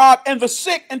house of God and the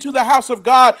sick into the house of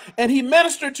God, and he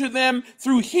ministered to them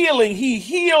through healing. He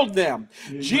healed them.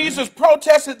 Amen. Jesus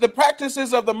protested the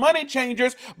practices of the money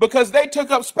changers because they took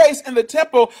up space in the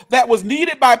temple that was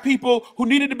needed by people who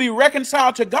needed to be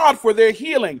reconciled to God for their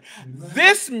healing. Amen.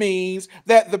 This means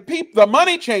that the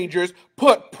money changers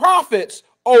put profits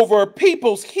over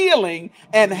people's healing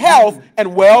and health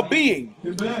and well-being.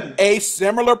 A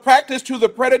similar practice to the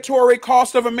predatory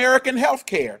cost of American health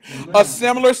care. A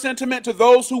similar sentiment to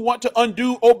those who want to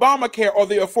undo Obamacare or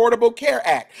the Affordable Care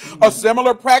Act. A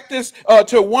similar practice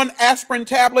to one aspirin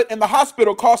tablet in the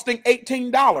hospital costing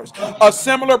 $18. A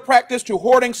similar practice to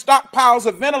hoarding stockpiles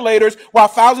of ventilators while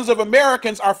thousands of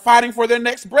Americans are fighting for their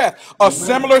next breath. A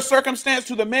similar circumstance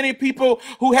to the many people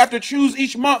who have to choose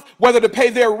each month whether to pay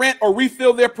their rent or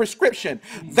refill their prescription.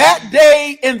 That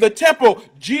day in the temple,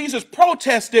 Jesus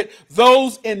protested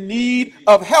those in need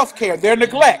of health care, their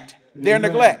neglect.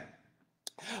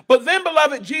 But then,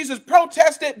 beloved, Jesus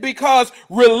protested because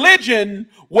religion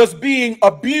was being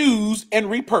abused and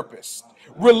repurposed.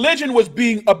 Religion was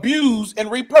being abused and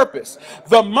repurposed.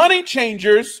 The money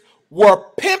changers were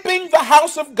pimping the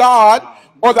house of God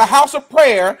or the house of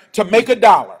prayer to make a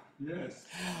dollar.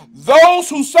 Those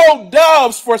who sold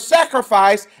doves for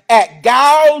sacrifice at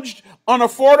gouged,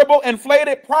 unaffordable,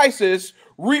 inflated prices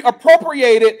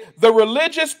reappropriated the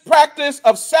religious practice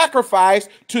of sacrifice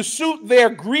to suit their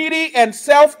greedy and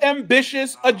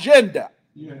self-ambitious agenda.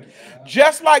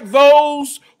 Just like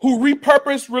those who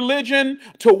repurpose religion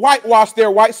to whitewash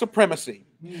their white supremacy.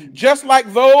 Just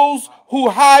like those who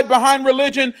hide behind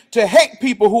religion to hate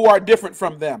people who are different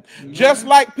from them. Just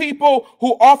like people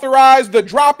who authorize the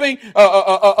dropping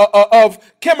of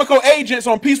chemical agents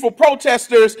on peaceful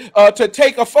protesters to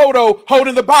take a photo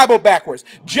holding the Bible backwards.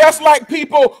 Just like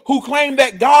people who claim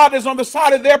that God is on the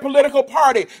side of their political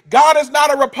party. God is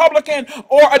not a Republican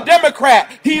or a Democrat.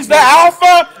 He's the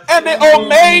Alpha and the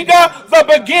Omega,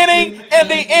 the beginning and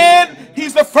the end.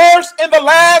 He's the first and the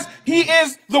last. He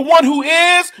is the one who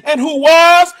is and who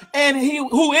was and he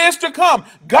who is to come.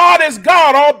 God is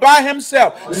God all by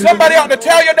himself. Somebody ought to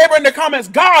tell your neighbor in the comments,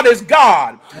 God is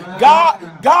God.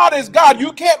 God is God.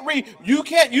 You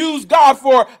can't use God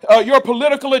for your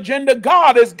political agenda.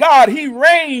 God is God. He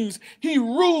reigns. He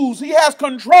rules. He has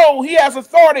control. He has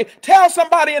authority. Tell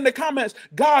somebody in the comments,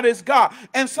 God is God.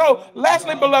 And so,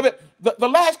 lastly, beloved, the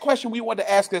last question we want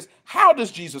to ask is, how does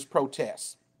Jesus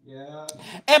protest?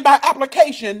 And by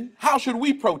application, how should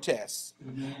we protest?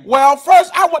 Well,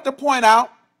 first, I want to point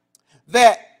out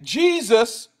that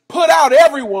Jesus put out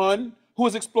everyone who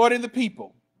was exploiting the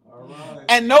people.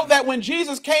 And note that when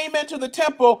Jesus came into the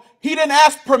temple, he didn't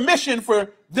ask permission for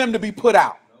them to be put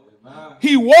out.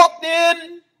 He walked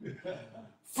in,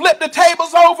 flipped the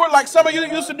tables over like some of you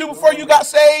used to do before you got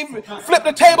saved, flipped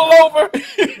the table over.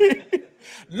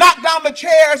 Knocked down the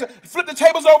chairs, flipped the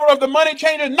tables over of the money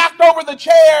changers, knocked over the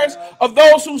chairs of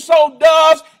those who sold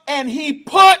doves, and he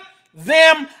put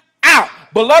them out.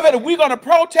 Beloved, if we're going to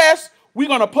protest, we're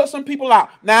going to put some people out.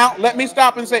 Now, let me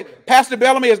stop and say, Pastor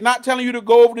Bellamy is not telling you to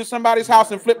go over to somebody's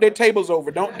house and flip their tables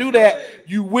over. Don't do that.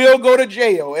 You will go to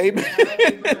jail. Amen.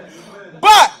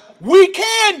 But we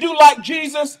can do like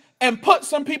Jesus and put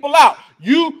some people out.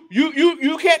 You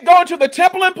can't go into the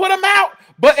temple and put them out.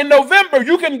 But in November,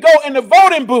 you can go in the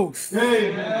voting booth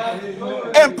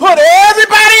and put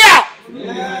everybody out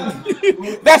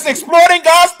that's exploiting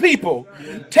God's people.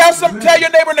 Tell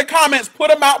your neighbor in the comments, put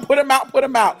them out, put them out, put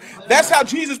them out. That's how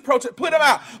Jesus put them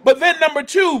out. But then number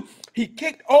two, he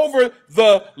kicked over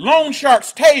the loan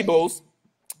sharks' tables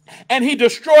and he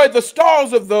destroyed the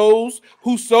stalls of those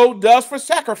who sold doves for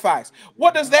sacrifice.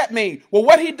 What does that mean? Well,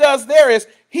 what he does there is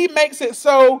he makes it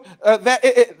so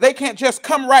that they can't just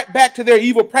come right back to their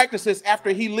evil practices after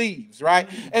he leaves, right?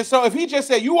 And so if he just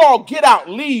said, you all get out,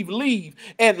 leave,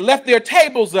 and left their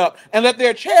tables up and left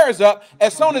their chairs up,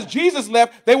 as soon as Jesus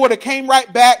left, they would have came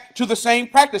right back to the same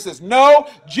practices. No,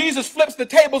 Jesus flips the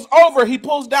tables over. He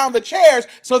pulls down the chairs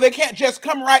so they can't just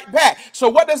come right back. So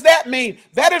what does that mean?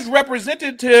 That is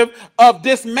representative of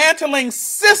dismantling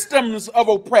systems of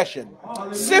oppression.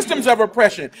 Systems of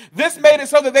oppression. This made it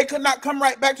so that they could not come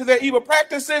right back to their evil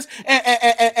practices,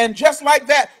 and just like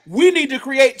that, we need to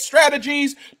create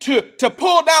strategies to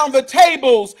pull down the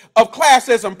tables of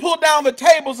classism, pull down the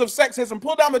tables of sexism,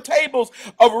 pull down the tables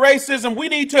of racism. We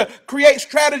need to create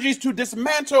strategies to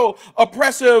dismantle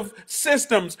oppressive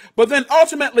systems. But then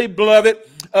ultimately, beloved,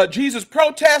 Jesus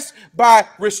protests by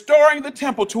restoring the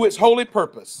temple to its holy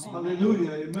purpose.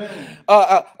 Hallelujah,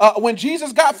 amen. When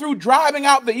Jesus got through driving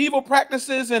out the evil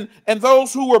practices and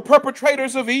those who were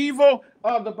perpetrators of evil,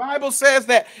 the Bible says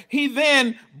that he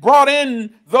then brought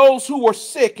in those who were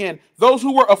sick and those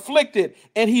who were afflicted,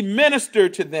 and he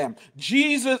ministered to them.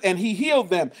 And he healed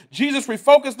them. Jesus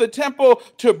refocused the temple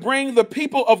to bring the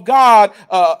people of God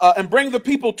and bring the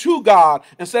people to God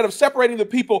instead of separating the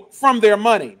people from their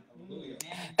money.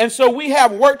 And so we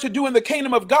have work to do in the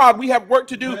kingdom of God. We have work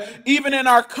to do even in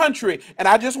our country. And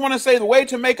I just want to say the way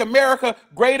to make America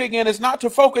great again is not to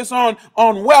focus on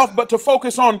wealth, but to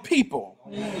focus on people.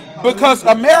 Because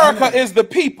America is the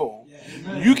people.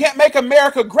 You can't make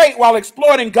America great while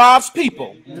exploiting God's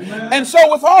people. And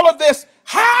so with all of this,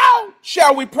 how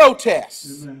shall we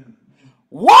protest?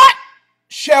 What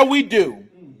shall we do?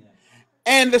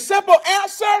 And the simple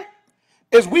answer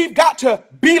is we've got to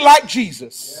be like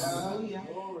Jesus.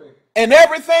 And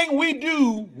everything we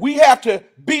do, we have to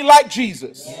be like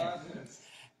Jesus.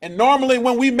 And normally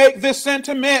when we make this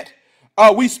sentiment,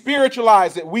 we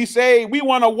spiritualize it. We say we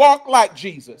want to walk like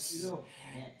Jesus.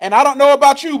 And I don't know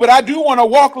about you, but I do want to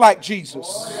walk like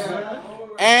Jesus.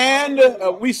 And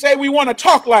we say we want to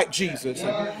talk like Jesus.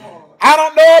 I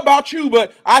don't know about you,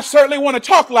 but I certainly want to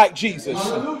talk like Jesus.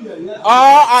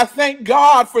 I thank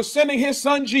God for sending his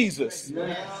son Jesus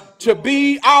to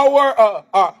be our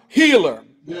healer,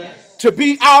 to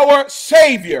be our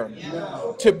savior,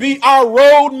 to be our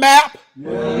roadmap,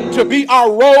 to be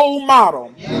our role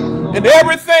model. And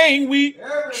everything we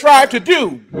try to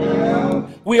do,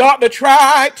 we ought to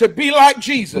try to be like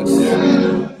Jesus.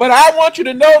 But I want you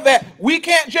to know that we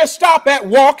can't just stop at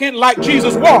walking like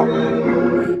Jesus walked.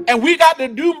 And we got to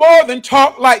do more than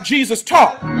talk like Jesus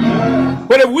talked.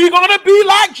 But if we're going to be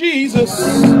like Jesus,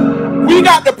 we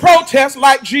got to protest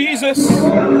like Jesus.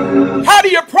 How do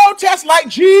you protest like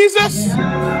Jesus?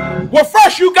 Well,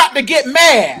 first you got to get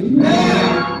mad.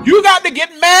 You got to get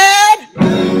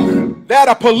mad that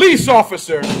a police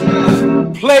officer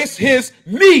placed his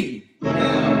knee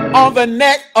on the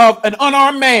neck of an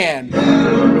unarmed man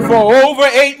for over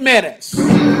 8 minutes.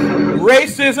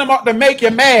 Racism ought to make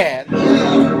you mad.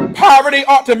 Poverty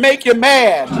ought to make you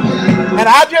mad. And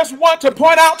I just want to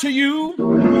point out to you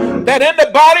that in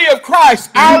the body of Christ,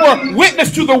 our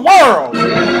witness to the world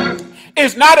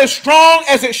is not as strong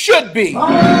as it should be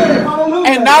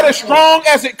and not as strong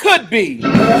as it could be.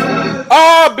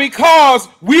 Because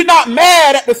we're not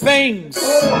mad at the things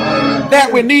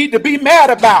that we need to be mad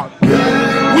about.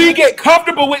 We get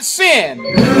comfortable with sin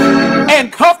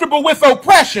and comfortable with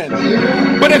oppression.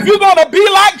 But if you're going to be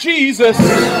like Jesus,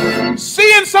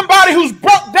 seeing somebody who's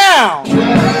broke down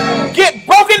get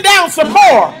broken down some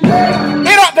more,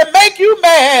 it ought to make you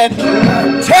mad.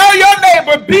 Tell your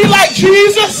neighbor, be like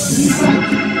Jesus.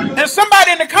 And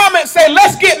somebody in the comments say,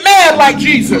 let's get mad like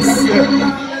Jesus.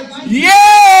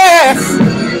 Yes.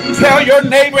 Tell your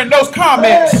neighbor in those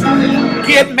comments,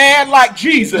 get mad like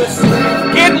Jesus.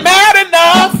 Get mad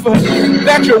enough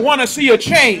that you want to see a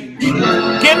change.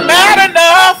 Get mad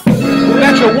enough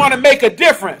that you want to make a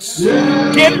difference.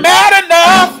 Get mad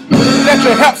enough that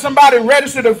you help somebody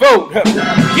register to vote.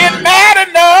 Get mad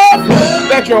enough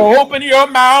that you open your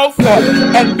mouth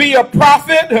and be a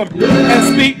prophet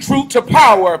and speak truth to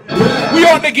power. We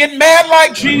ought to get mad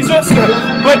like Jesus,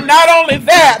 but not only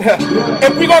that,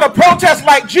 if we're going to protest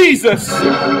like Jesus,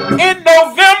 in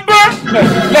November,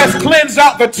 let's cleanse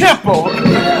out the temple.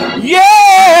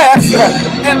 Yes,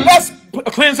 and let's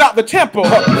cleanse out the temple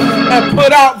and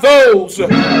put out those who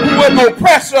would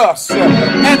oppress us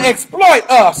and exploit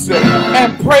us,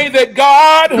 and pray that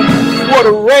God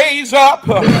would raise up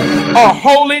a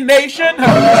holy nation,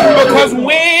 because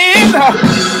when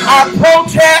our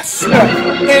protest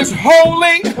is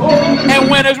holy and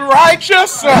when it's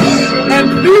righteous and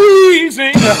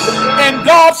pleasing in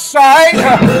God's sight,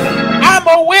 I'm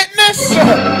a witness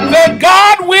that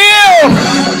God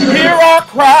will hear our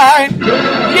cry.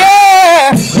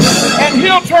 Yes, and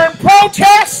he'll turn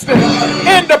protest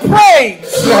into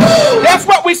praise. That's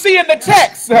what we see in the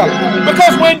text.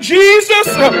 Because when Jesus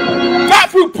got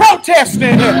through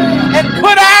protesting and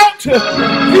put out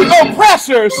the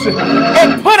oppressors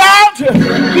and put out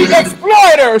the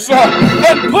exploiters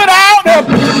and put out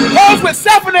those with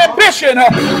self and ambition,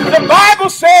 the Bible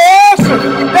says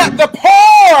that the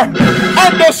poor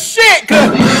and the sick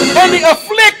and the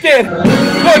afflicted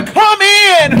could come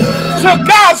in to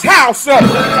God's house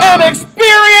and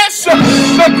experience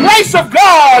the grace of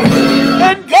God,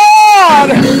 and God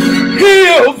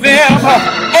healed them.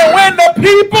 And when the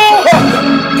people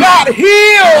got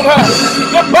healed,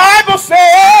 the Bible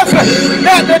says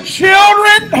that the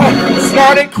children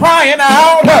started crying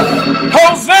out,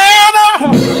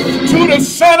 Hosanna to the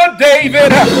Son of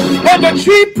David. And the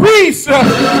chief priests,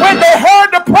 when they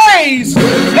heard the praise,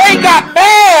 they got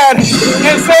mad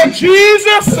and said,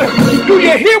 Jesus, do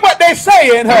you hear what they're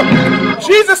saying?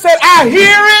 Jesus said, I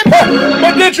hear it,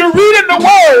 but did you read in the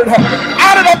word?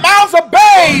 Out of the mouths of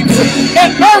babes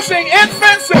and nursing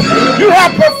infants, you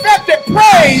have perfected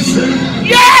praise.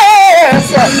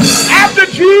 Yes! After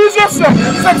Jesus'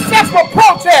 successful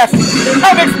protest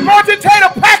of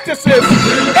exploitative practices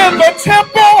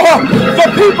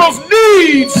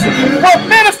were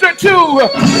ministered to,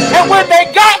 and when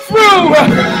they got through,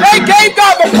 they gave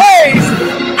God the praise.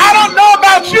 I don't know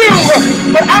about you,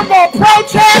 but I'm going to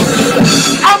protest.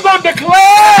 I'm going to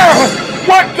declare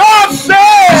what God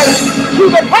said to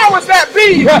the powers that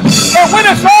be. And when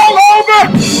it's all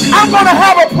over, I'm going to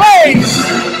have a praise.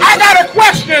 I got a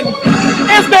question.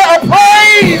 Is there a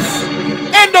praise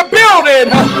in the building?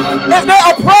 Is there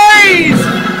a praise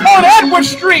on Edward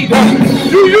Street?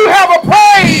 Do you have a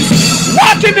praise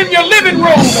watching in your living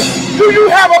room? Do you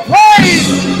have a praise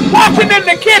watching in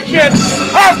the kitchen?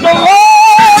 Has the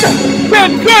Lord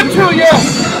been good to you?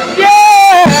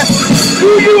 Yes.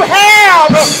 Do you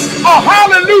have a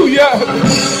hallelujah?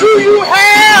 Do you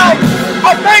have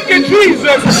a thank you,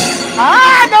 Jesus?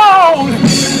 I don't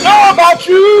know about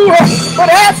you, but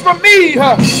as for me,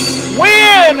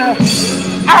 when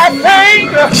I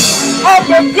think of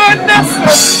the goodness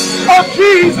of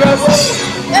Jesus,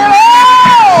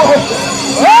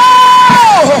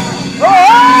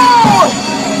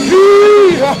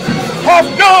 He has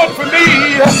done for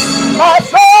me. My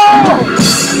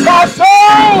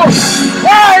soul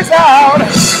cries out,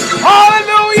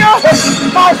 hallelujah.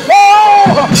 My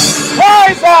soul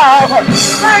cries out,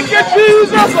 thank you,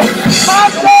 Jesus. My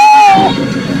soul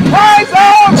cries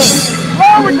out,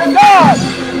 glory to God.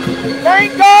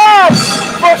 Thank God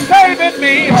for saving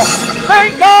me.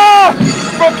 Thank God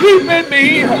for keeping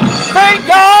me. Thank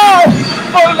God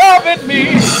for loving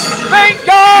me. Thank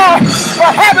God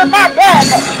for having my back.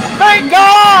 Thank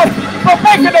God for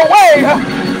making a way.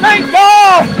 Thank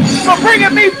God for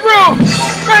bringing me through.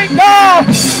 Thank God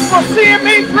for seeing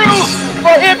me through.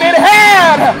 For if it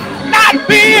had not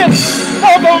been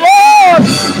for the Lord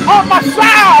on my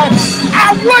side,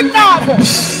 I would not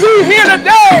be here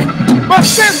today. But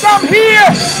since I'm here,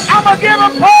 I'm going to give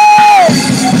him praise.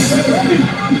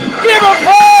 Give him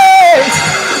praise.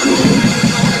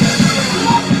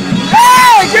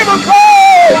 Hey, give him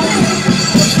praise.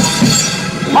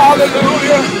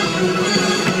 Hallelujah.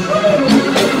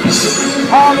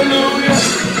 Hallelujah.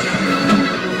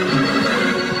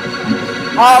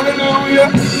 Hallelujah.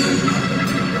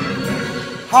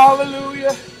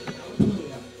 Hallelujah.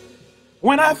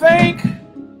 When I think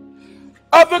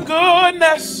of the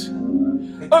goodness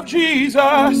of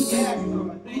Jesus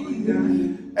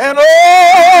and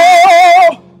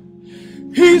all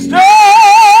He's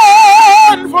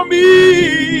done for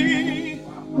me,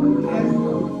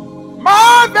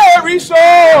 my very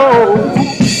soul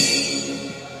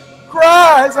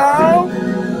cries out,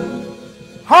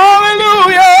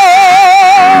 hallelujah.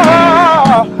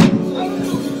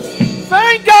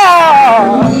 Thank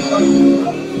God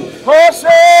for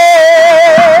saving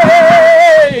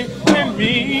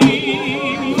me.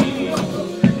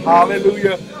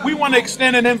 Hallelujah. We want to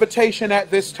extend an invitation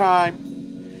at this time.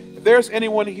 If there's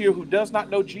anyone here who does not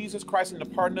know Jesus Christ and the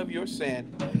pardon of your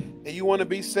sin, and you want to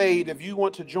be saved, if you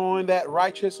want to join that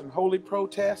righteous and holy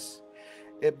protest,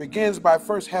 it begins by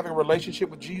first having a relationship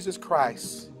with Jesus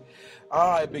Christ.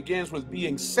 It begins with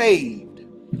being saved.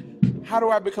 How do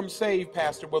I become saved,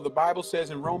 Pastor? Well, the Bible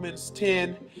says in Romans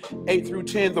 10, 8 through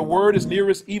 10, the word is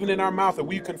nearest even in our mouth. If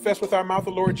we confess with our mouth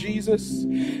the Lord Jesus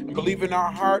and believe in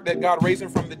our heart that God raised him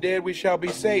from the dead, we shall be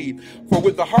saved. For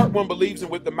with the heart one believes,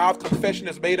 and with the mouth confession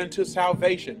is made unto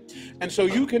salvation. And so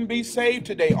you can be saved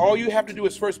today. All you have to do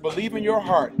is first believe in your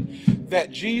heart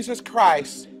that Jesus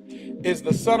Christ is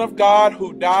the Son of God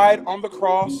who died on the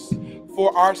cross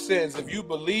for our sins. If you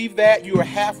believe that, you are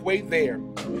halfway there.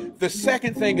 The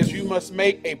second thing is you must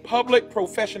make a public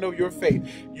profession of your faith.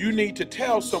 You need to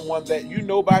tell someone that you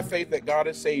know by faith that God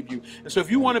has saved you. And so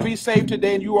if you want to be saved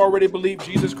today and you already believe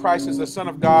Jesus Christ is the Son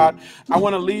of God, I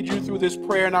want to lead you through this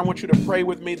prayer, and I want you to pray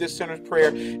with me this sinner's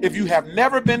prayer. If you have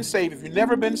never been saved, if you've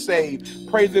never been saved,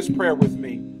 pray this prayer with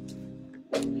me.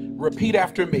 Repeat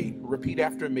after me. Repeat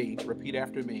after me. Repeat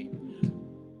after me.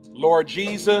 Lord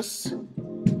Jesus,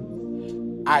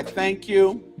 I thank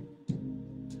you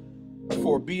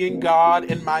for being God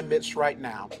in my midst right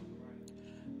now.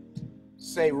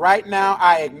 Say, right now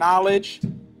I acknowledge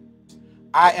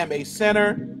I am a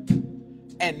sinner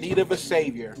in need of a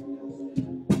Savior.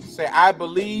 Say, I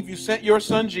believe you sent your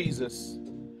Son Jesus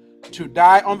to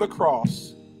die on the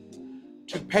cross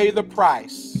to pay the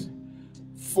price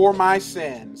for my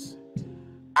sins.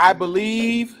 I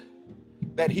believe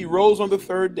that he rose on the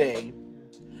third day.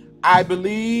 I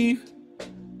believe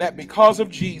that because of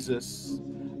Jesus,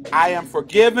 I am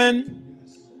forgiven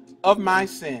of my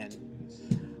sin.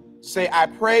 Say, I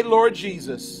pray, Lord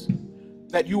Jesus,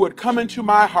 that you would come into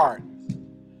my heart,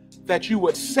 that you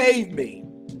would save me,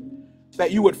 that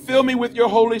you would fill me with your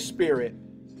Holy Spirit,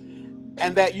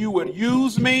 and that you would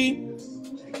use me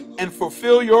and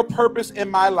fulfill your purpose in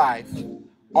my life.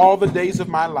 all the days of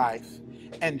my life.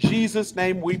 In Jesus'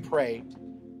 name we pray.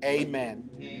 Amen.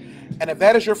 And if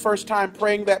that is your first time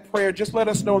praying that prayer, just let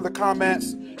us know in the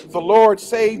comments, the Lord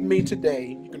saved me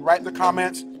today. You can write in the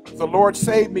comments, the Lord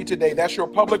saved me today. That's your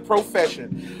public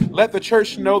profession. Let the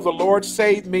church know the Lord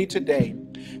saved me today.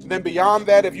 And then beyond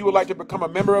that, if you would like to become a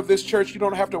member of this church, you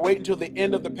don't have to wait until the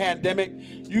end of the pandemic.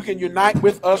 You can unite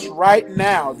with us right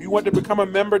now. If you want to become a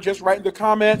member, just write in the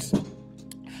comments,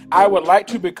 I would like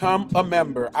to become a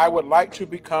member. I would like to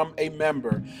become a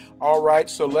member. All right,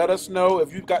 so let us know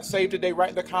if you've got saved today.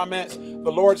 Write in the comments,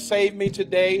 the Lord saved me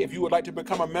today. If you would like to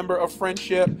become a member of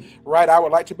Friendship, right, I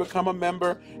would like to become a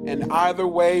member. And either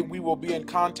way, we will be in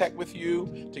contact with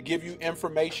you to give you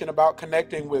information about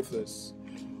connecting with us.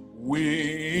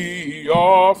 We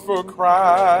offer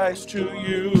Christ to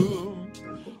you,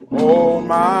 oh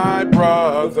my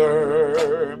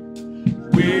brother.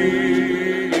 We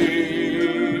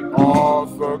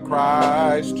offer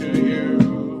Christ to you,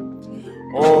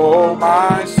 oh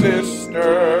my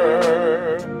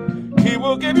sister. He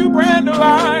will give you brand new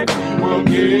life. He will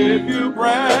give you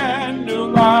brand new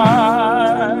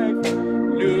life.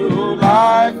 New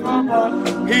life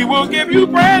abundant. He will give you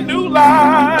brand new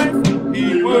life.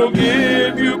 He will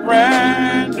give you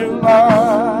brand new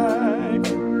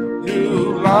life.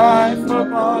 New life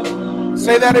abundant.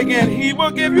 Say that again. He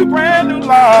will give you brand new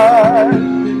life.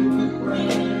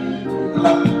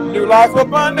 New life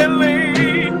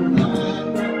abundantly.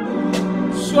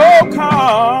 So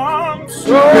come,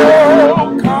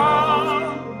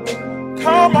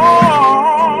 come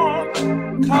on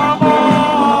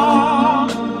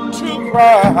to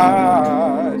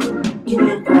Christ,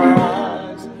 to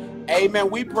Christ. Amen.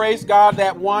 We praise God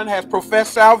that one has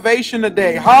professed salvation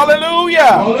today. Hallelujah.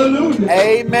 Hallelujah.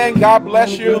 Amen. God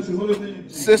bless you.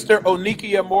 Sister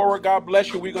Onikia Mora, God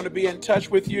bless you. We're going to be in touch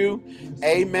with you.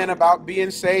 Amen. About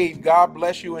being saved. God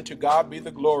bless you, and to God be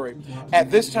the glory.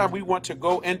 At this time, we want to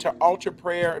go into altar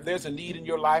prayer. If there's a need in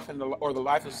your life or the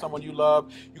life of someone you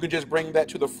love, you can just bring that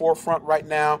to the forefront right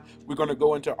now. We're going to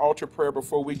go into altar prayer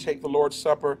before we take the Lord's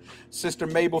Supper. Sister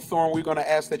Mabel Thorne, we're going to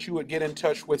ask that you would get in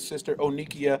touch with Sister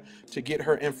Onikia to get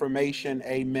her information.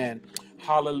 Amen.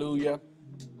 Hallelujah.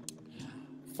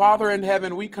 Father in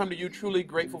heaven, we come to you truly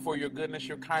grateful for your goodness,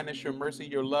 your kindness, your mercy,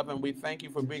 your love, and we thank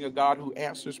you for being a God who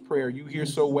answers prayer. You hear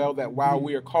so well that while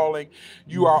we are calling,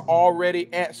 you are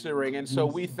already answering. And so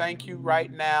we thank you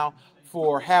right now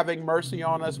for having mercy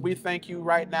on us. We thank you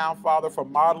right now, Father, for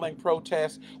modeling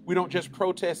protest. We don't just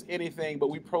protest anything, but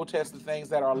we protest the things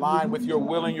that are aligned with your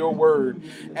will and your word.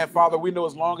 And Father, we know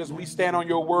as long as we stand on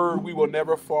your word, we will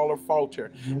never fall or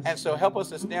falter. And so help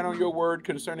us to stand on your word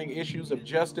concerning issues of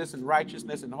justice and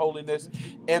righteousness and holiness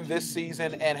in this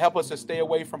season, and help us to stay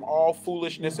away from all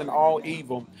foolishness and all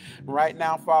evil. Right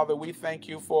now, Father, we thank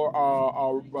you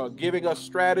for giving us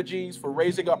strategies, for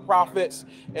raising up prophets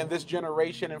in this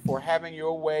generation, and for having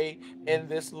your way in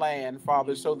this land,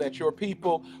 Father, so that your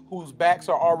people whose backs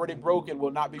are already broken will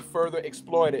not be further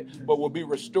exploited, but will be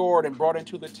restored and brought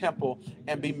into the temple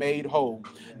and be made whole.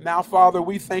 Now, Father,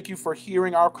 we thank you for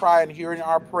hearing our cry and hearing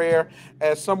our prayer.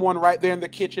 As someone right there in the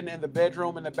kitchen, in the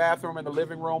bedroom, in the bathroom, in the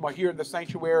living room, or here in the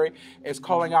sanctuary is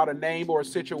calling out a name or a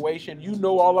situation, you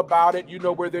know all about it. You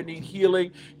know where they need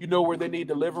healing. You know where they need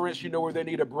deliverance. You know where they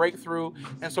need a breakthrough.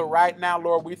 And so right now,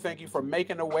 Lord, we thank you for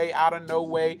making a way out of no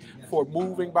way, for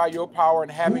moving by your power and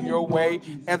having your way.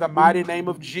 In the mighty name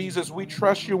of Jesus, we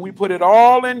trust you. We put it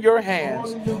all in your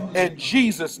hands. In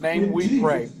Jesus' name we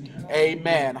pray.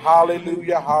 Amen.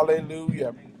 Hallelujah.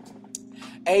 Hallelujah.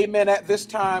 Amen. At this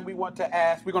time, we want to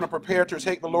ask, we're going to prepare to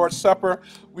take the Lord's Supper.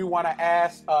 We want to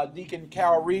ask Deacon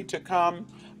Carol Reed to come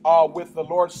with the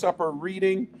Lord's Supper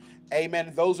reading.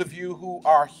 Amen. Those of you who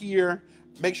are here,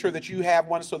 make sure that you have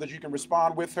one so that you can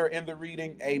respond with her in the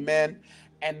reading. Amen.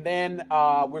 And then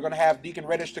we're going to have Deacon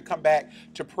Reddish to come back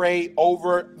to pray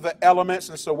over the elements.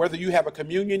 And so whether you have a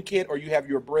communion kit or you have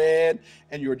your bread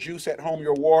and your juice at home,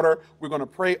 your water, we're going to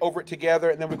pray over it together.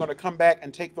 And then we're going to come back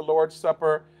and take the Lord's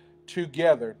Supper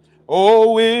together.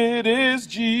 Oh, it is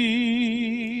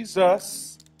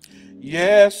Jesus.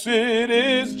 Yes, it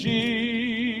is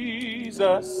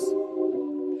Jesus.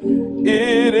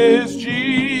 It is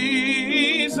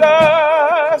Jesus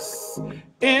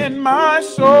in my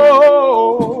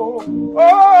soul.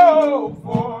 Oh,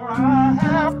 for I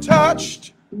have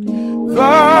touched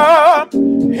the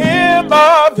hem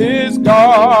of his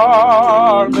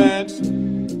garment,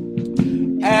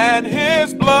 and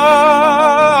his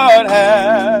blood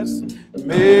has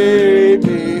made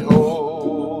me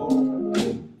whole.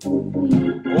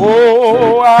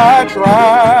 Oh, I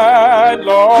tried,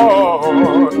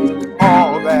 Lord,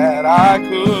 all that I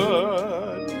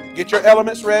could. Get your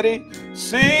elements ready.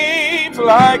 Seems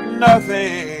like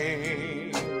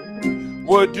nothing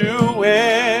would do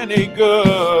any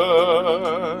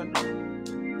good.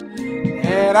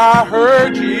 And I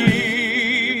heard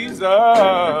Jesus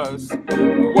was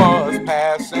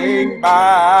passing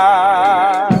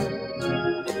by.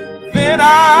 Then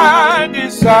I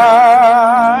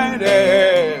decided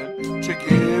to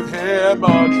give him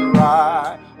a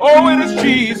try. Oh, it is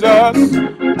Jesus.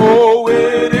 Oh,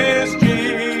 it is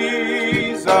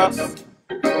Jesus.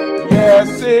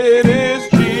 Yes, it is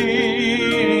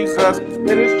Jesus.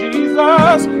 It is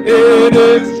Jesus. It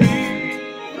is Jesus.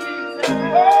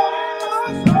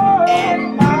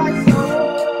 And my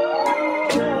soul,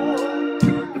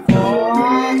 for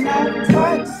I have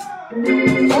touched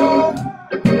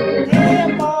the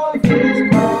hem of his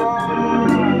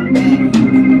garment,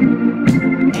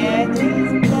 and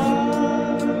his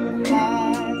blood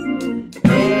has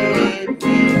made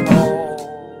me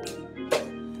whole.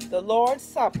 The Lord's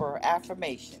Supper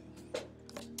affirmation.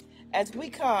 As we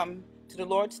come to the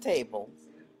Lord's table,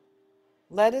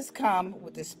 let us come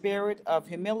with the spirit of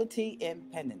humility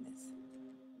and penitence.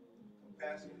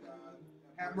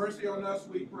 Have mercy on us,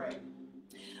 we pray.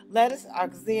 Let us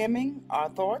examine our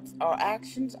thoughts, our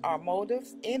actions, our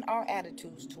motives, and our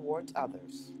attitudes towards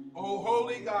others. O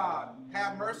holy God,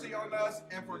 have mercy on us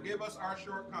and forgive us our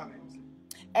shortcomings.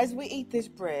 As we eat this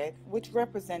bread, which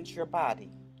represents your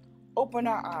body, open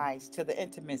our eyes to the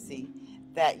intimacy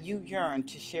that you yearn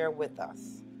to share with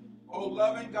us. O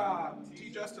loving God,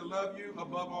 teach us to love you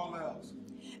above all else.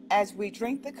 As we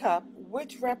drink the cup,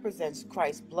 which represents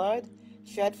Christ's blood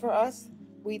shed for us,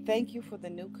 we thank you for the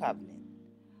new covenant.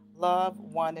 Love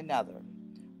one another,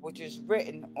 which is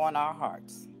written on our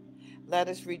hearts. Let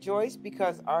us rejoice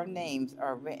because our names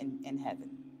are written in heaven.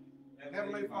 And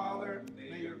Heavenly Father,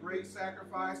 may your great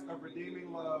sacrifice of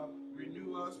redeeming love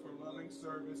renew us for loving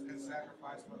service and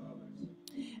sacrifice for others.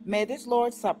 May this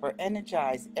Lord's Supper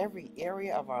energize every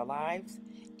area of our lives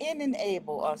and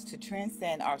enable us to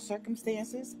transcend our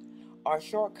circumstances, our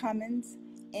shortcomings,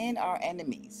 and our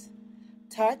enemies.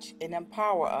 Touch and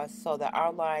empower us so that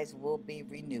our lives will be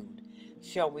renewed.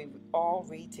 Shall we all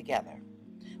read together?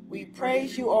 We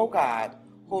praise you, O God,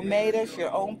 who made us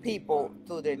your own people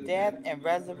through the death and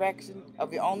resurrection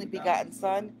of your only begotten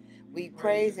Son. We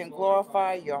praise and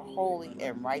glorify your holy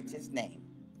and righteous name.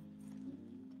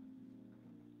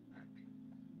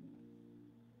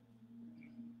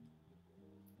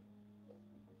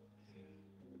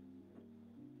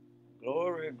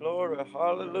 Glory, glory,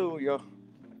 hallelujah.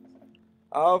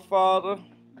 Our Father,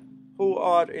 who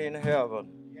art in heaven,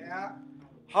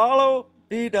 hallowed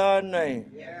be thy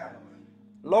name.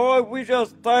 Lord, we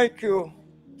just thank you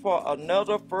for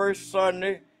another first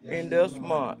Sunday in this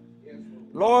month.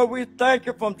 Lord, we thank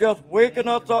you for just waking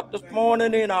us up this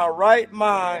morning in our right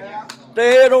mind,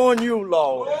 stayed on you,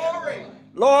 Lord.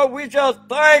 Lord, we just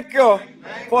thank you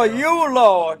for you,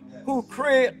 Lord, who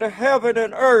created the heaven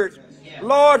and earth.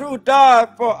 Lord, who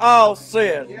died for our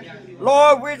sins.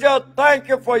 Lord, we just thank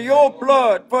you for your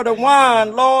blood, for the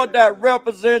wine, Lord, that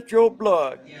represents your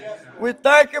blood. We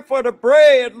thank you for the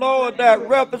bread, Lord, that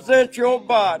represents your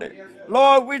body.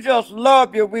 Lord, we just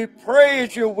love you. We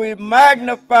praise you. We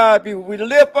magnify you. We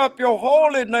lift up your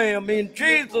holy name in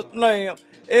Jesus' name.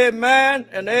 Amen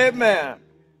and amen.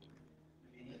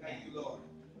 Thank you, Lord.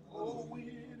 Oh,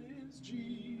 it is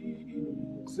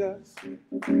Jesus.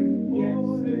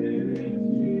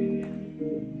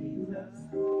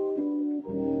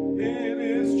 It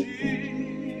is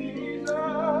Jesus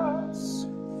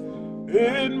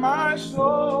in my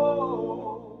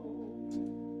soul,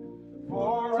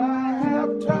 for I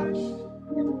have touched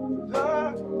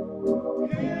the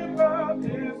hem of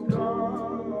his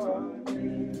garment,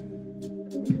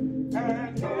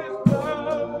 and his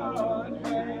blood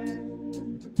has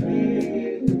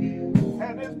made me,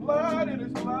 and his blood, and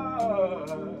his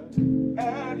blood,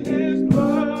 and his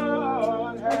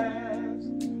blood has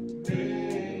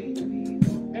made me,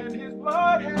 and his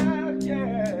blood has,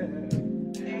 and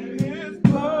his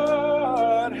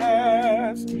blood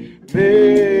has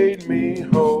made me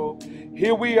whole.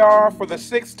 Here we are for the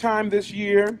 6th time this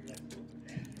year.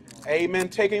 Amen.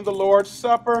 Taking the Lord's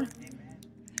Supper.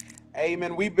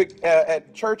 Amen. We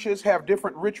at churches have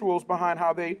different rituals behind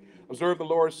how they observe the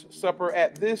Lord's Supper.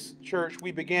 At this church,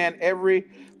 we began every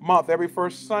month, every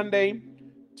first Sunday,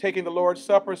 taking the Lord's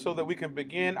Supper so that we can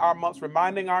begin our months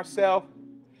reminding ourselves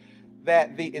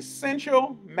that the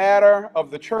essential matter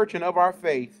of the church and of our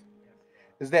faith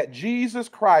is that Jesus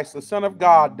Christ, the Son of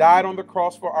God, died on the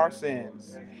cross for our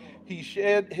sins. He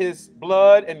shed his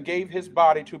blood and gave his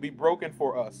body to be broken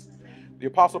for us. The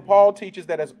Apostle Paul teaches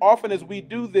that as often as we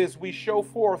do this, we show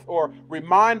forth or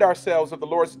remind ourselves of the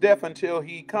Lord's death until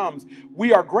he comes.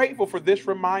 We are grateful for this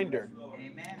reminder.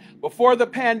 Amen. Before the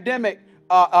pandemic,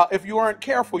 if you weren't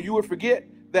careful, you would forget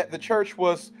that the church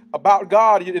was about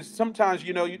God. Sometimes,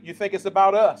 you think it's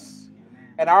about us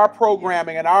and our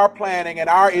programming and our planning and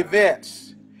our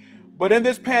events. But in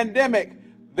this pandemic,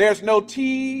 there's no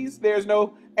teas, there's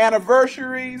no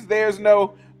anniversaries, there's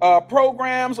no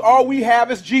programs. All we have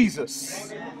is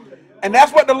Jesus. And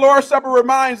that's what the Lord's Supper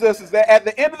reminds us, is that at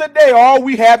the end of the day, all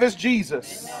we have is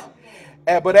Jesus.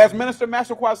 But as Minister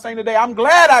Masterquad saying today, I'm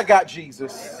glad I got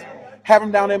Jesus. Have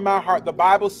him down in my heart. The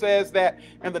Bible says that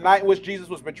in the night in which Jesus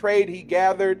was betrayed, he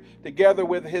gathered together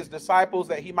with his disciples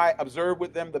that he might observe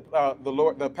with them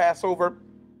the Passover.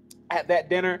 At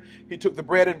that dinner, he took the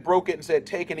bread and broke it and said,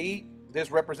 "Take and eat. This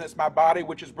represents my body,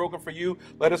 which is broken for you.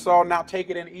 Let us all now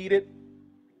take it and eat it."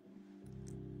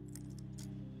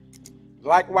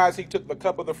 Likewise, he took the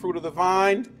cup of the fruit of the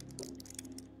vine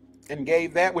and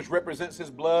gave that, which represents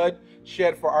his blood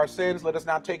shed for our sins. Let us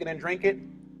now take it and drink it.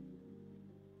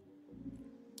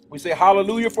 We say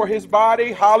hallelujah for his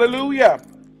body, hallelujah.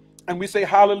 And we say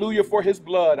hallelujah for his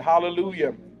blood,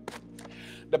 hallelujah.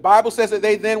 The Bible says that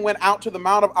they then went out to the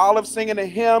Mount of Olives singing a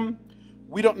hymn.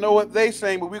 We don't know what they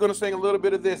sang, but we're going to sing a little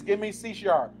bit of this. Give me C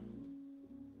sharp.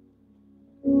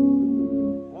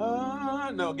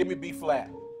 No, give me B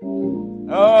flat.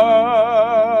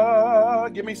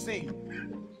 Give me C.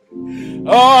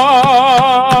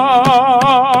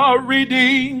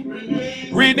 Redeem,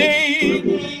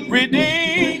 redeem,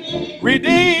 redeem,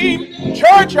 redeem.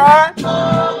 Church,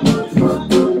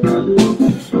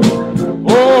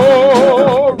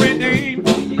 oh, redeem,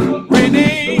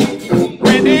 redeem,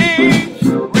 redeem,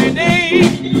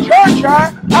 redeem. Church,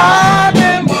 I've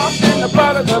been washed in the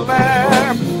blood of the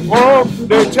Lamb. Oh,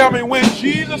 they tell me when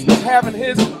Jesus was having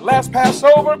his last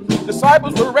Passover,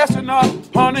 disciples were resting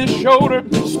upon his shoulder,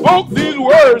 spoke these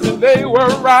words and they were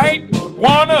right.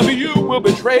 One of you will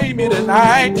betray me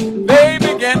tonight. They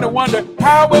began to wonder,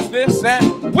 how is this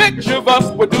and which of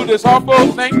us would do this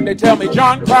awful thing? They tell me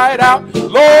John cried out,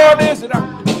 Lord, is it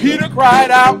I? Peter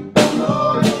cried out,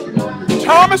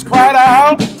 Thomas cried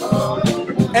out,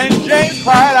 and James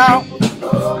cried out.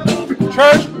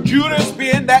 Church, Judas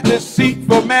being that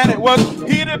deceitful man it was,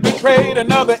 he that betrayed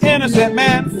another innocent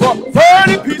man. For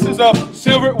 30 pieces of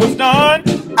silver it was done.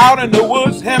 Out in the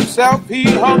woods himself he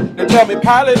hung. They tell me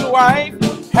Pilate's wife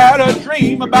had a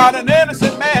dream about an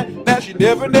innocent man that she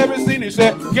never seen. He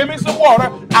said, give me some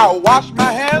water, I'll wash my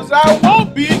hands, I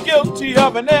won't be guilty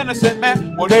of an innocent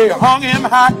man. Well, they hung him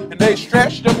high and they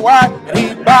stretched him wide, and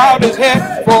he bowed his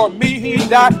head, for me he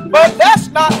died. But that's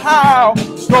not how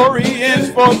the story ends,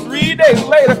 for 3 days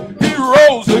later he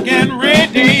rose again.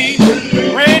 Redeemed,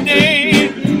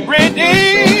 redeemed,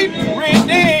 redeemed,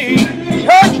 redeemed.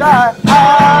 Church,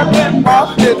 I've been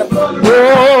washed in the blood.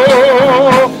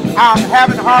 Oh, I'm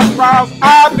having hard trials,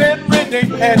 I've been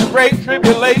redeemed, and great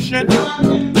tribulation.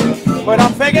 But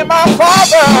I'm thanking my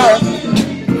Father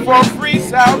for free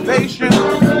salvation.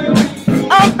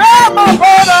 I bear my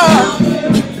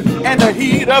burden in the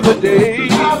heat of the day.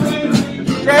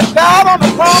 Stretched out on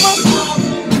the promise,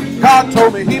 God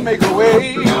told me he'd make a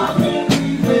way.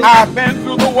 I've been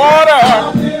through the water,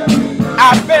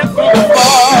 I've been through the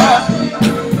flood,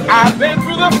 I've been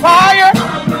through the fire,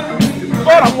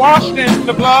 but I'm washed in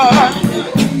the blood.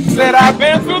 Said I've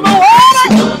been through the water,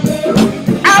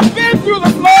 I've been through the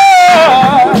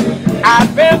flood,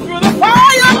 I've been through the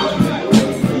fire,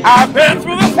 I've been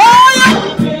through the fire,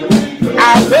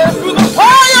 I've been through the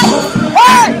fire,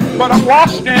 hey, but I'm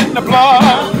washed in the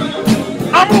blood.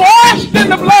 I'm washed in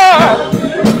the blood.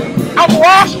 I'm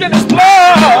washed in his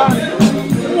blood.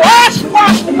 Wash,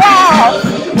 wash, wash.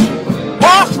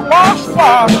 Wash, wash,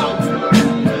 wash.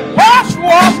 Wash,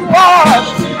 wash, wash.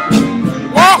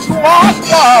 Wash, wash,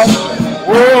 wash.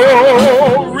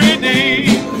 Oh,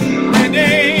 redeem,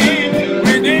 redeem,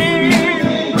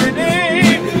 redeem,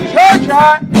 redeem. Church,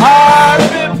 I've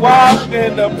been washed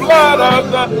in the blood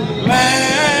of the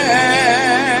Lamb.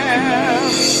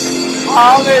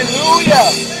 Hallelujah.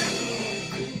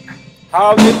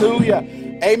 Hallelujah.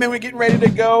 Amen. We're getting ready to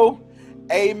go.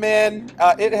 Amen.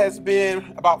 It has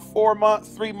been about 3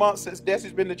 months since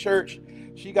Desi's been to church.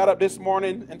 She got up this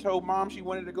morning and told Mom she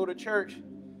wanted to go to church.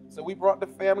 So we brought the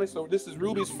family. So this is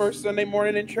Ruby's first Sunday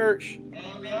morning in church.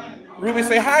 Amen. Ruby,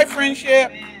 say hi,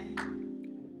 friendship.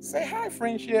 Amen. Say hi,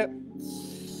 friendship.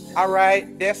 All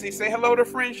right. Desi, say hello to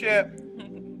friendship.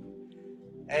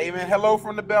 Amen. Hello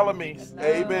from the Bellamy.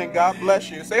 Amen. God bless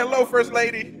you. Say hello, First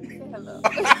Lady. Say hello.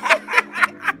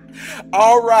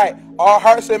 All right. Our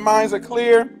hearts and minds are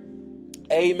clear.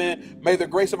 Amen. May the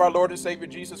grace of our Lord and Savior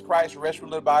Jesus Christ rest,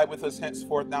 rule, and abide with us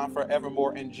henceforth, now and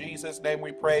forevermore. In Jesus' name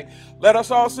we pray. Let us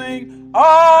all sing.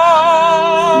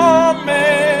 Amen.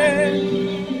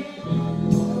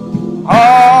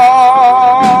 Amen.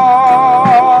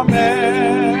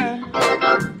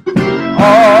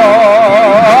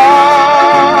 Amen.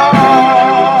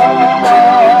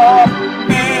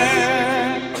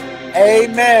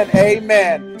 Amen.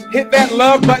 Amen. Hit that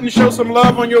love button, show some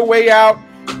love on your way out,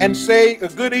 and say a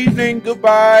good evening,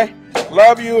 goodbye,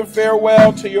 love you, and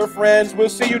farewell to your friends. We'll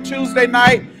see you Tuesday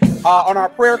night on our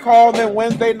prayer call, and then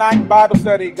Wednesday night Bible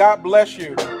study. God bless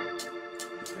you.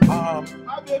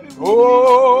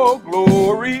 Oh,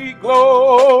 glory,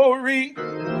 glory,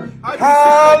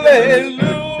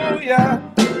 hallelujah.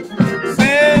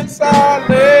 Since I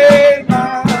laid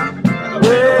my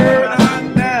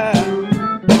burden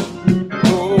down,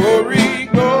 glory,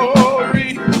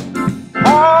 glory,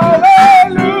 hallelujah.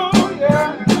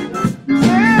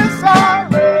 Since I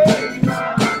laid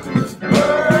my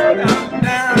burden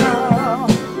down,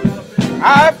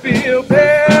 I feel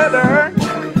better,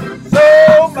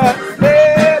 so much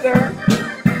better.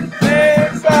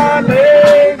 Since I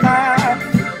laid my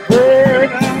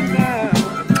burden down,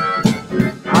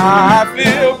 I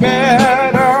feel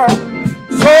better,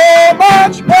 so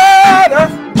much better.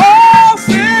 Oh,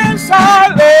 since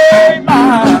I laid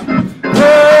my burden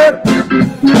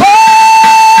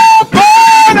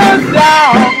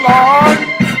down, Lord,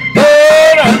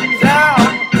 burden down.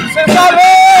 Since I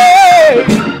laid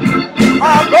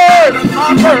my burden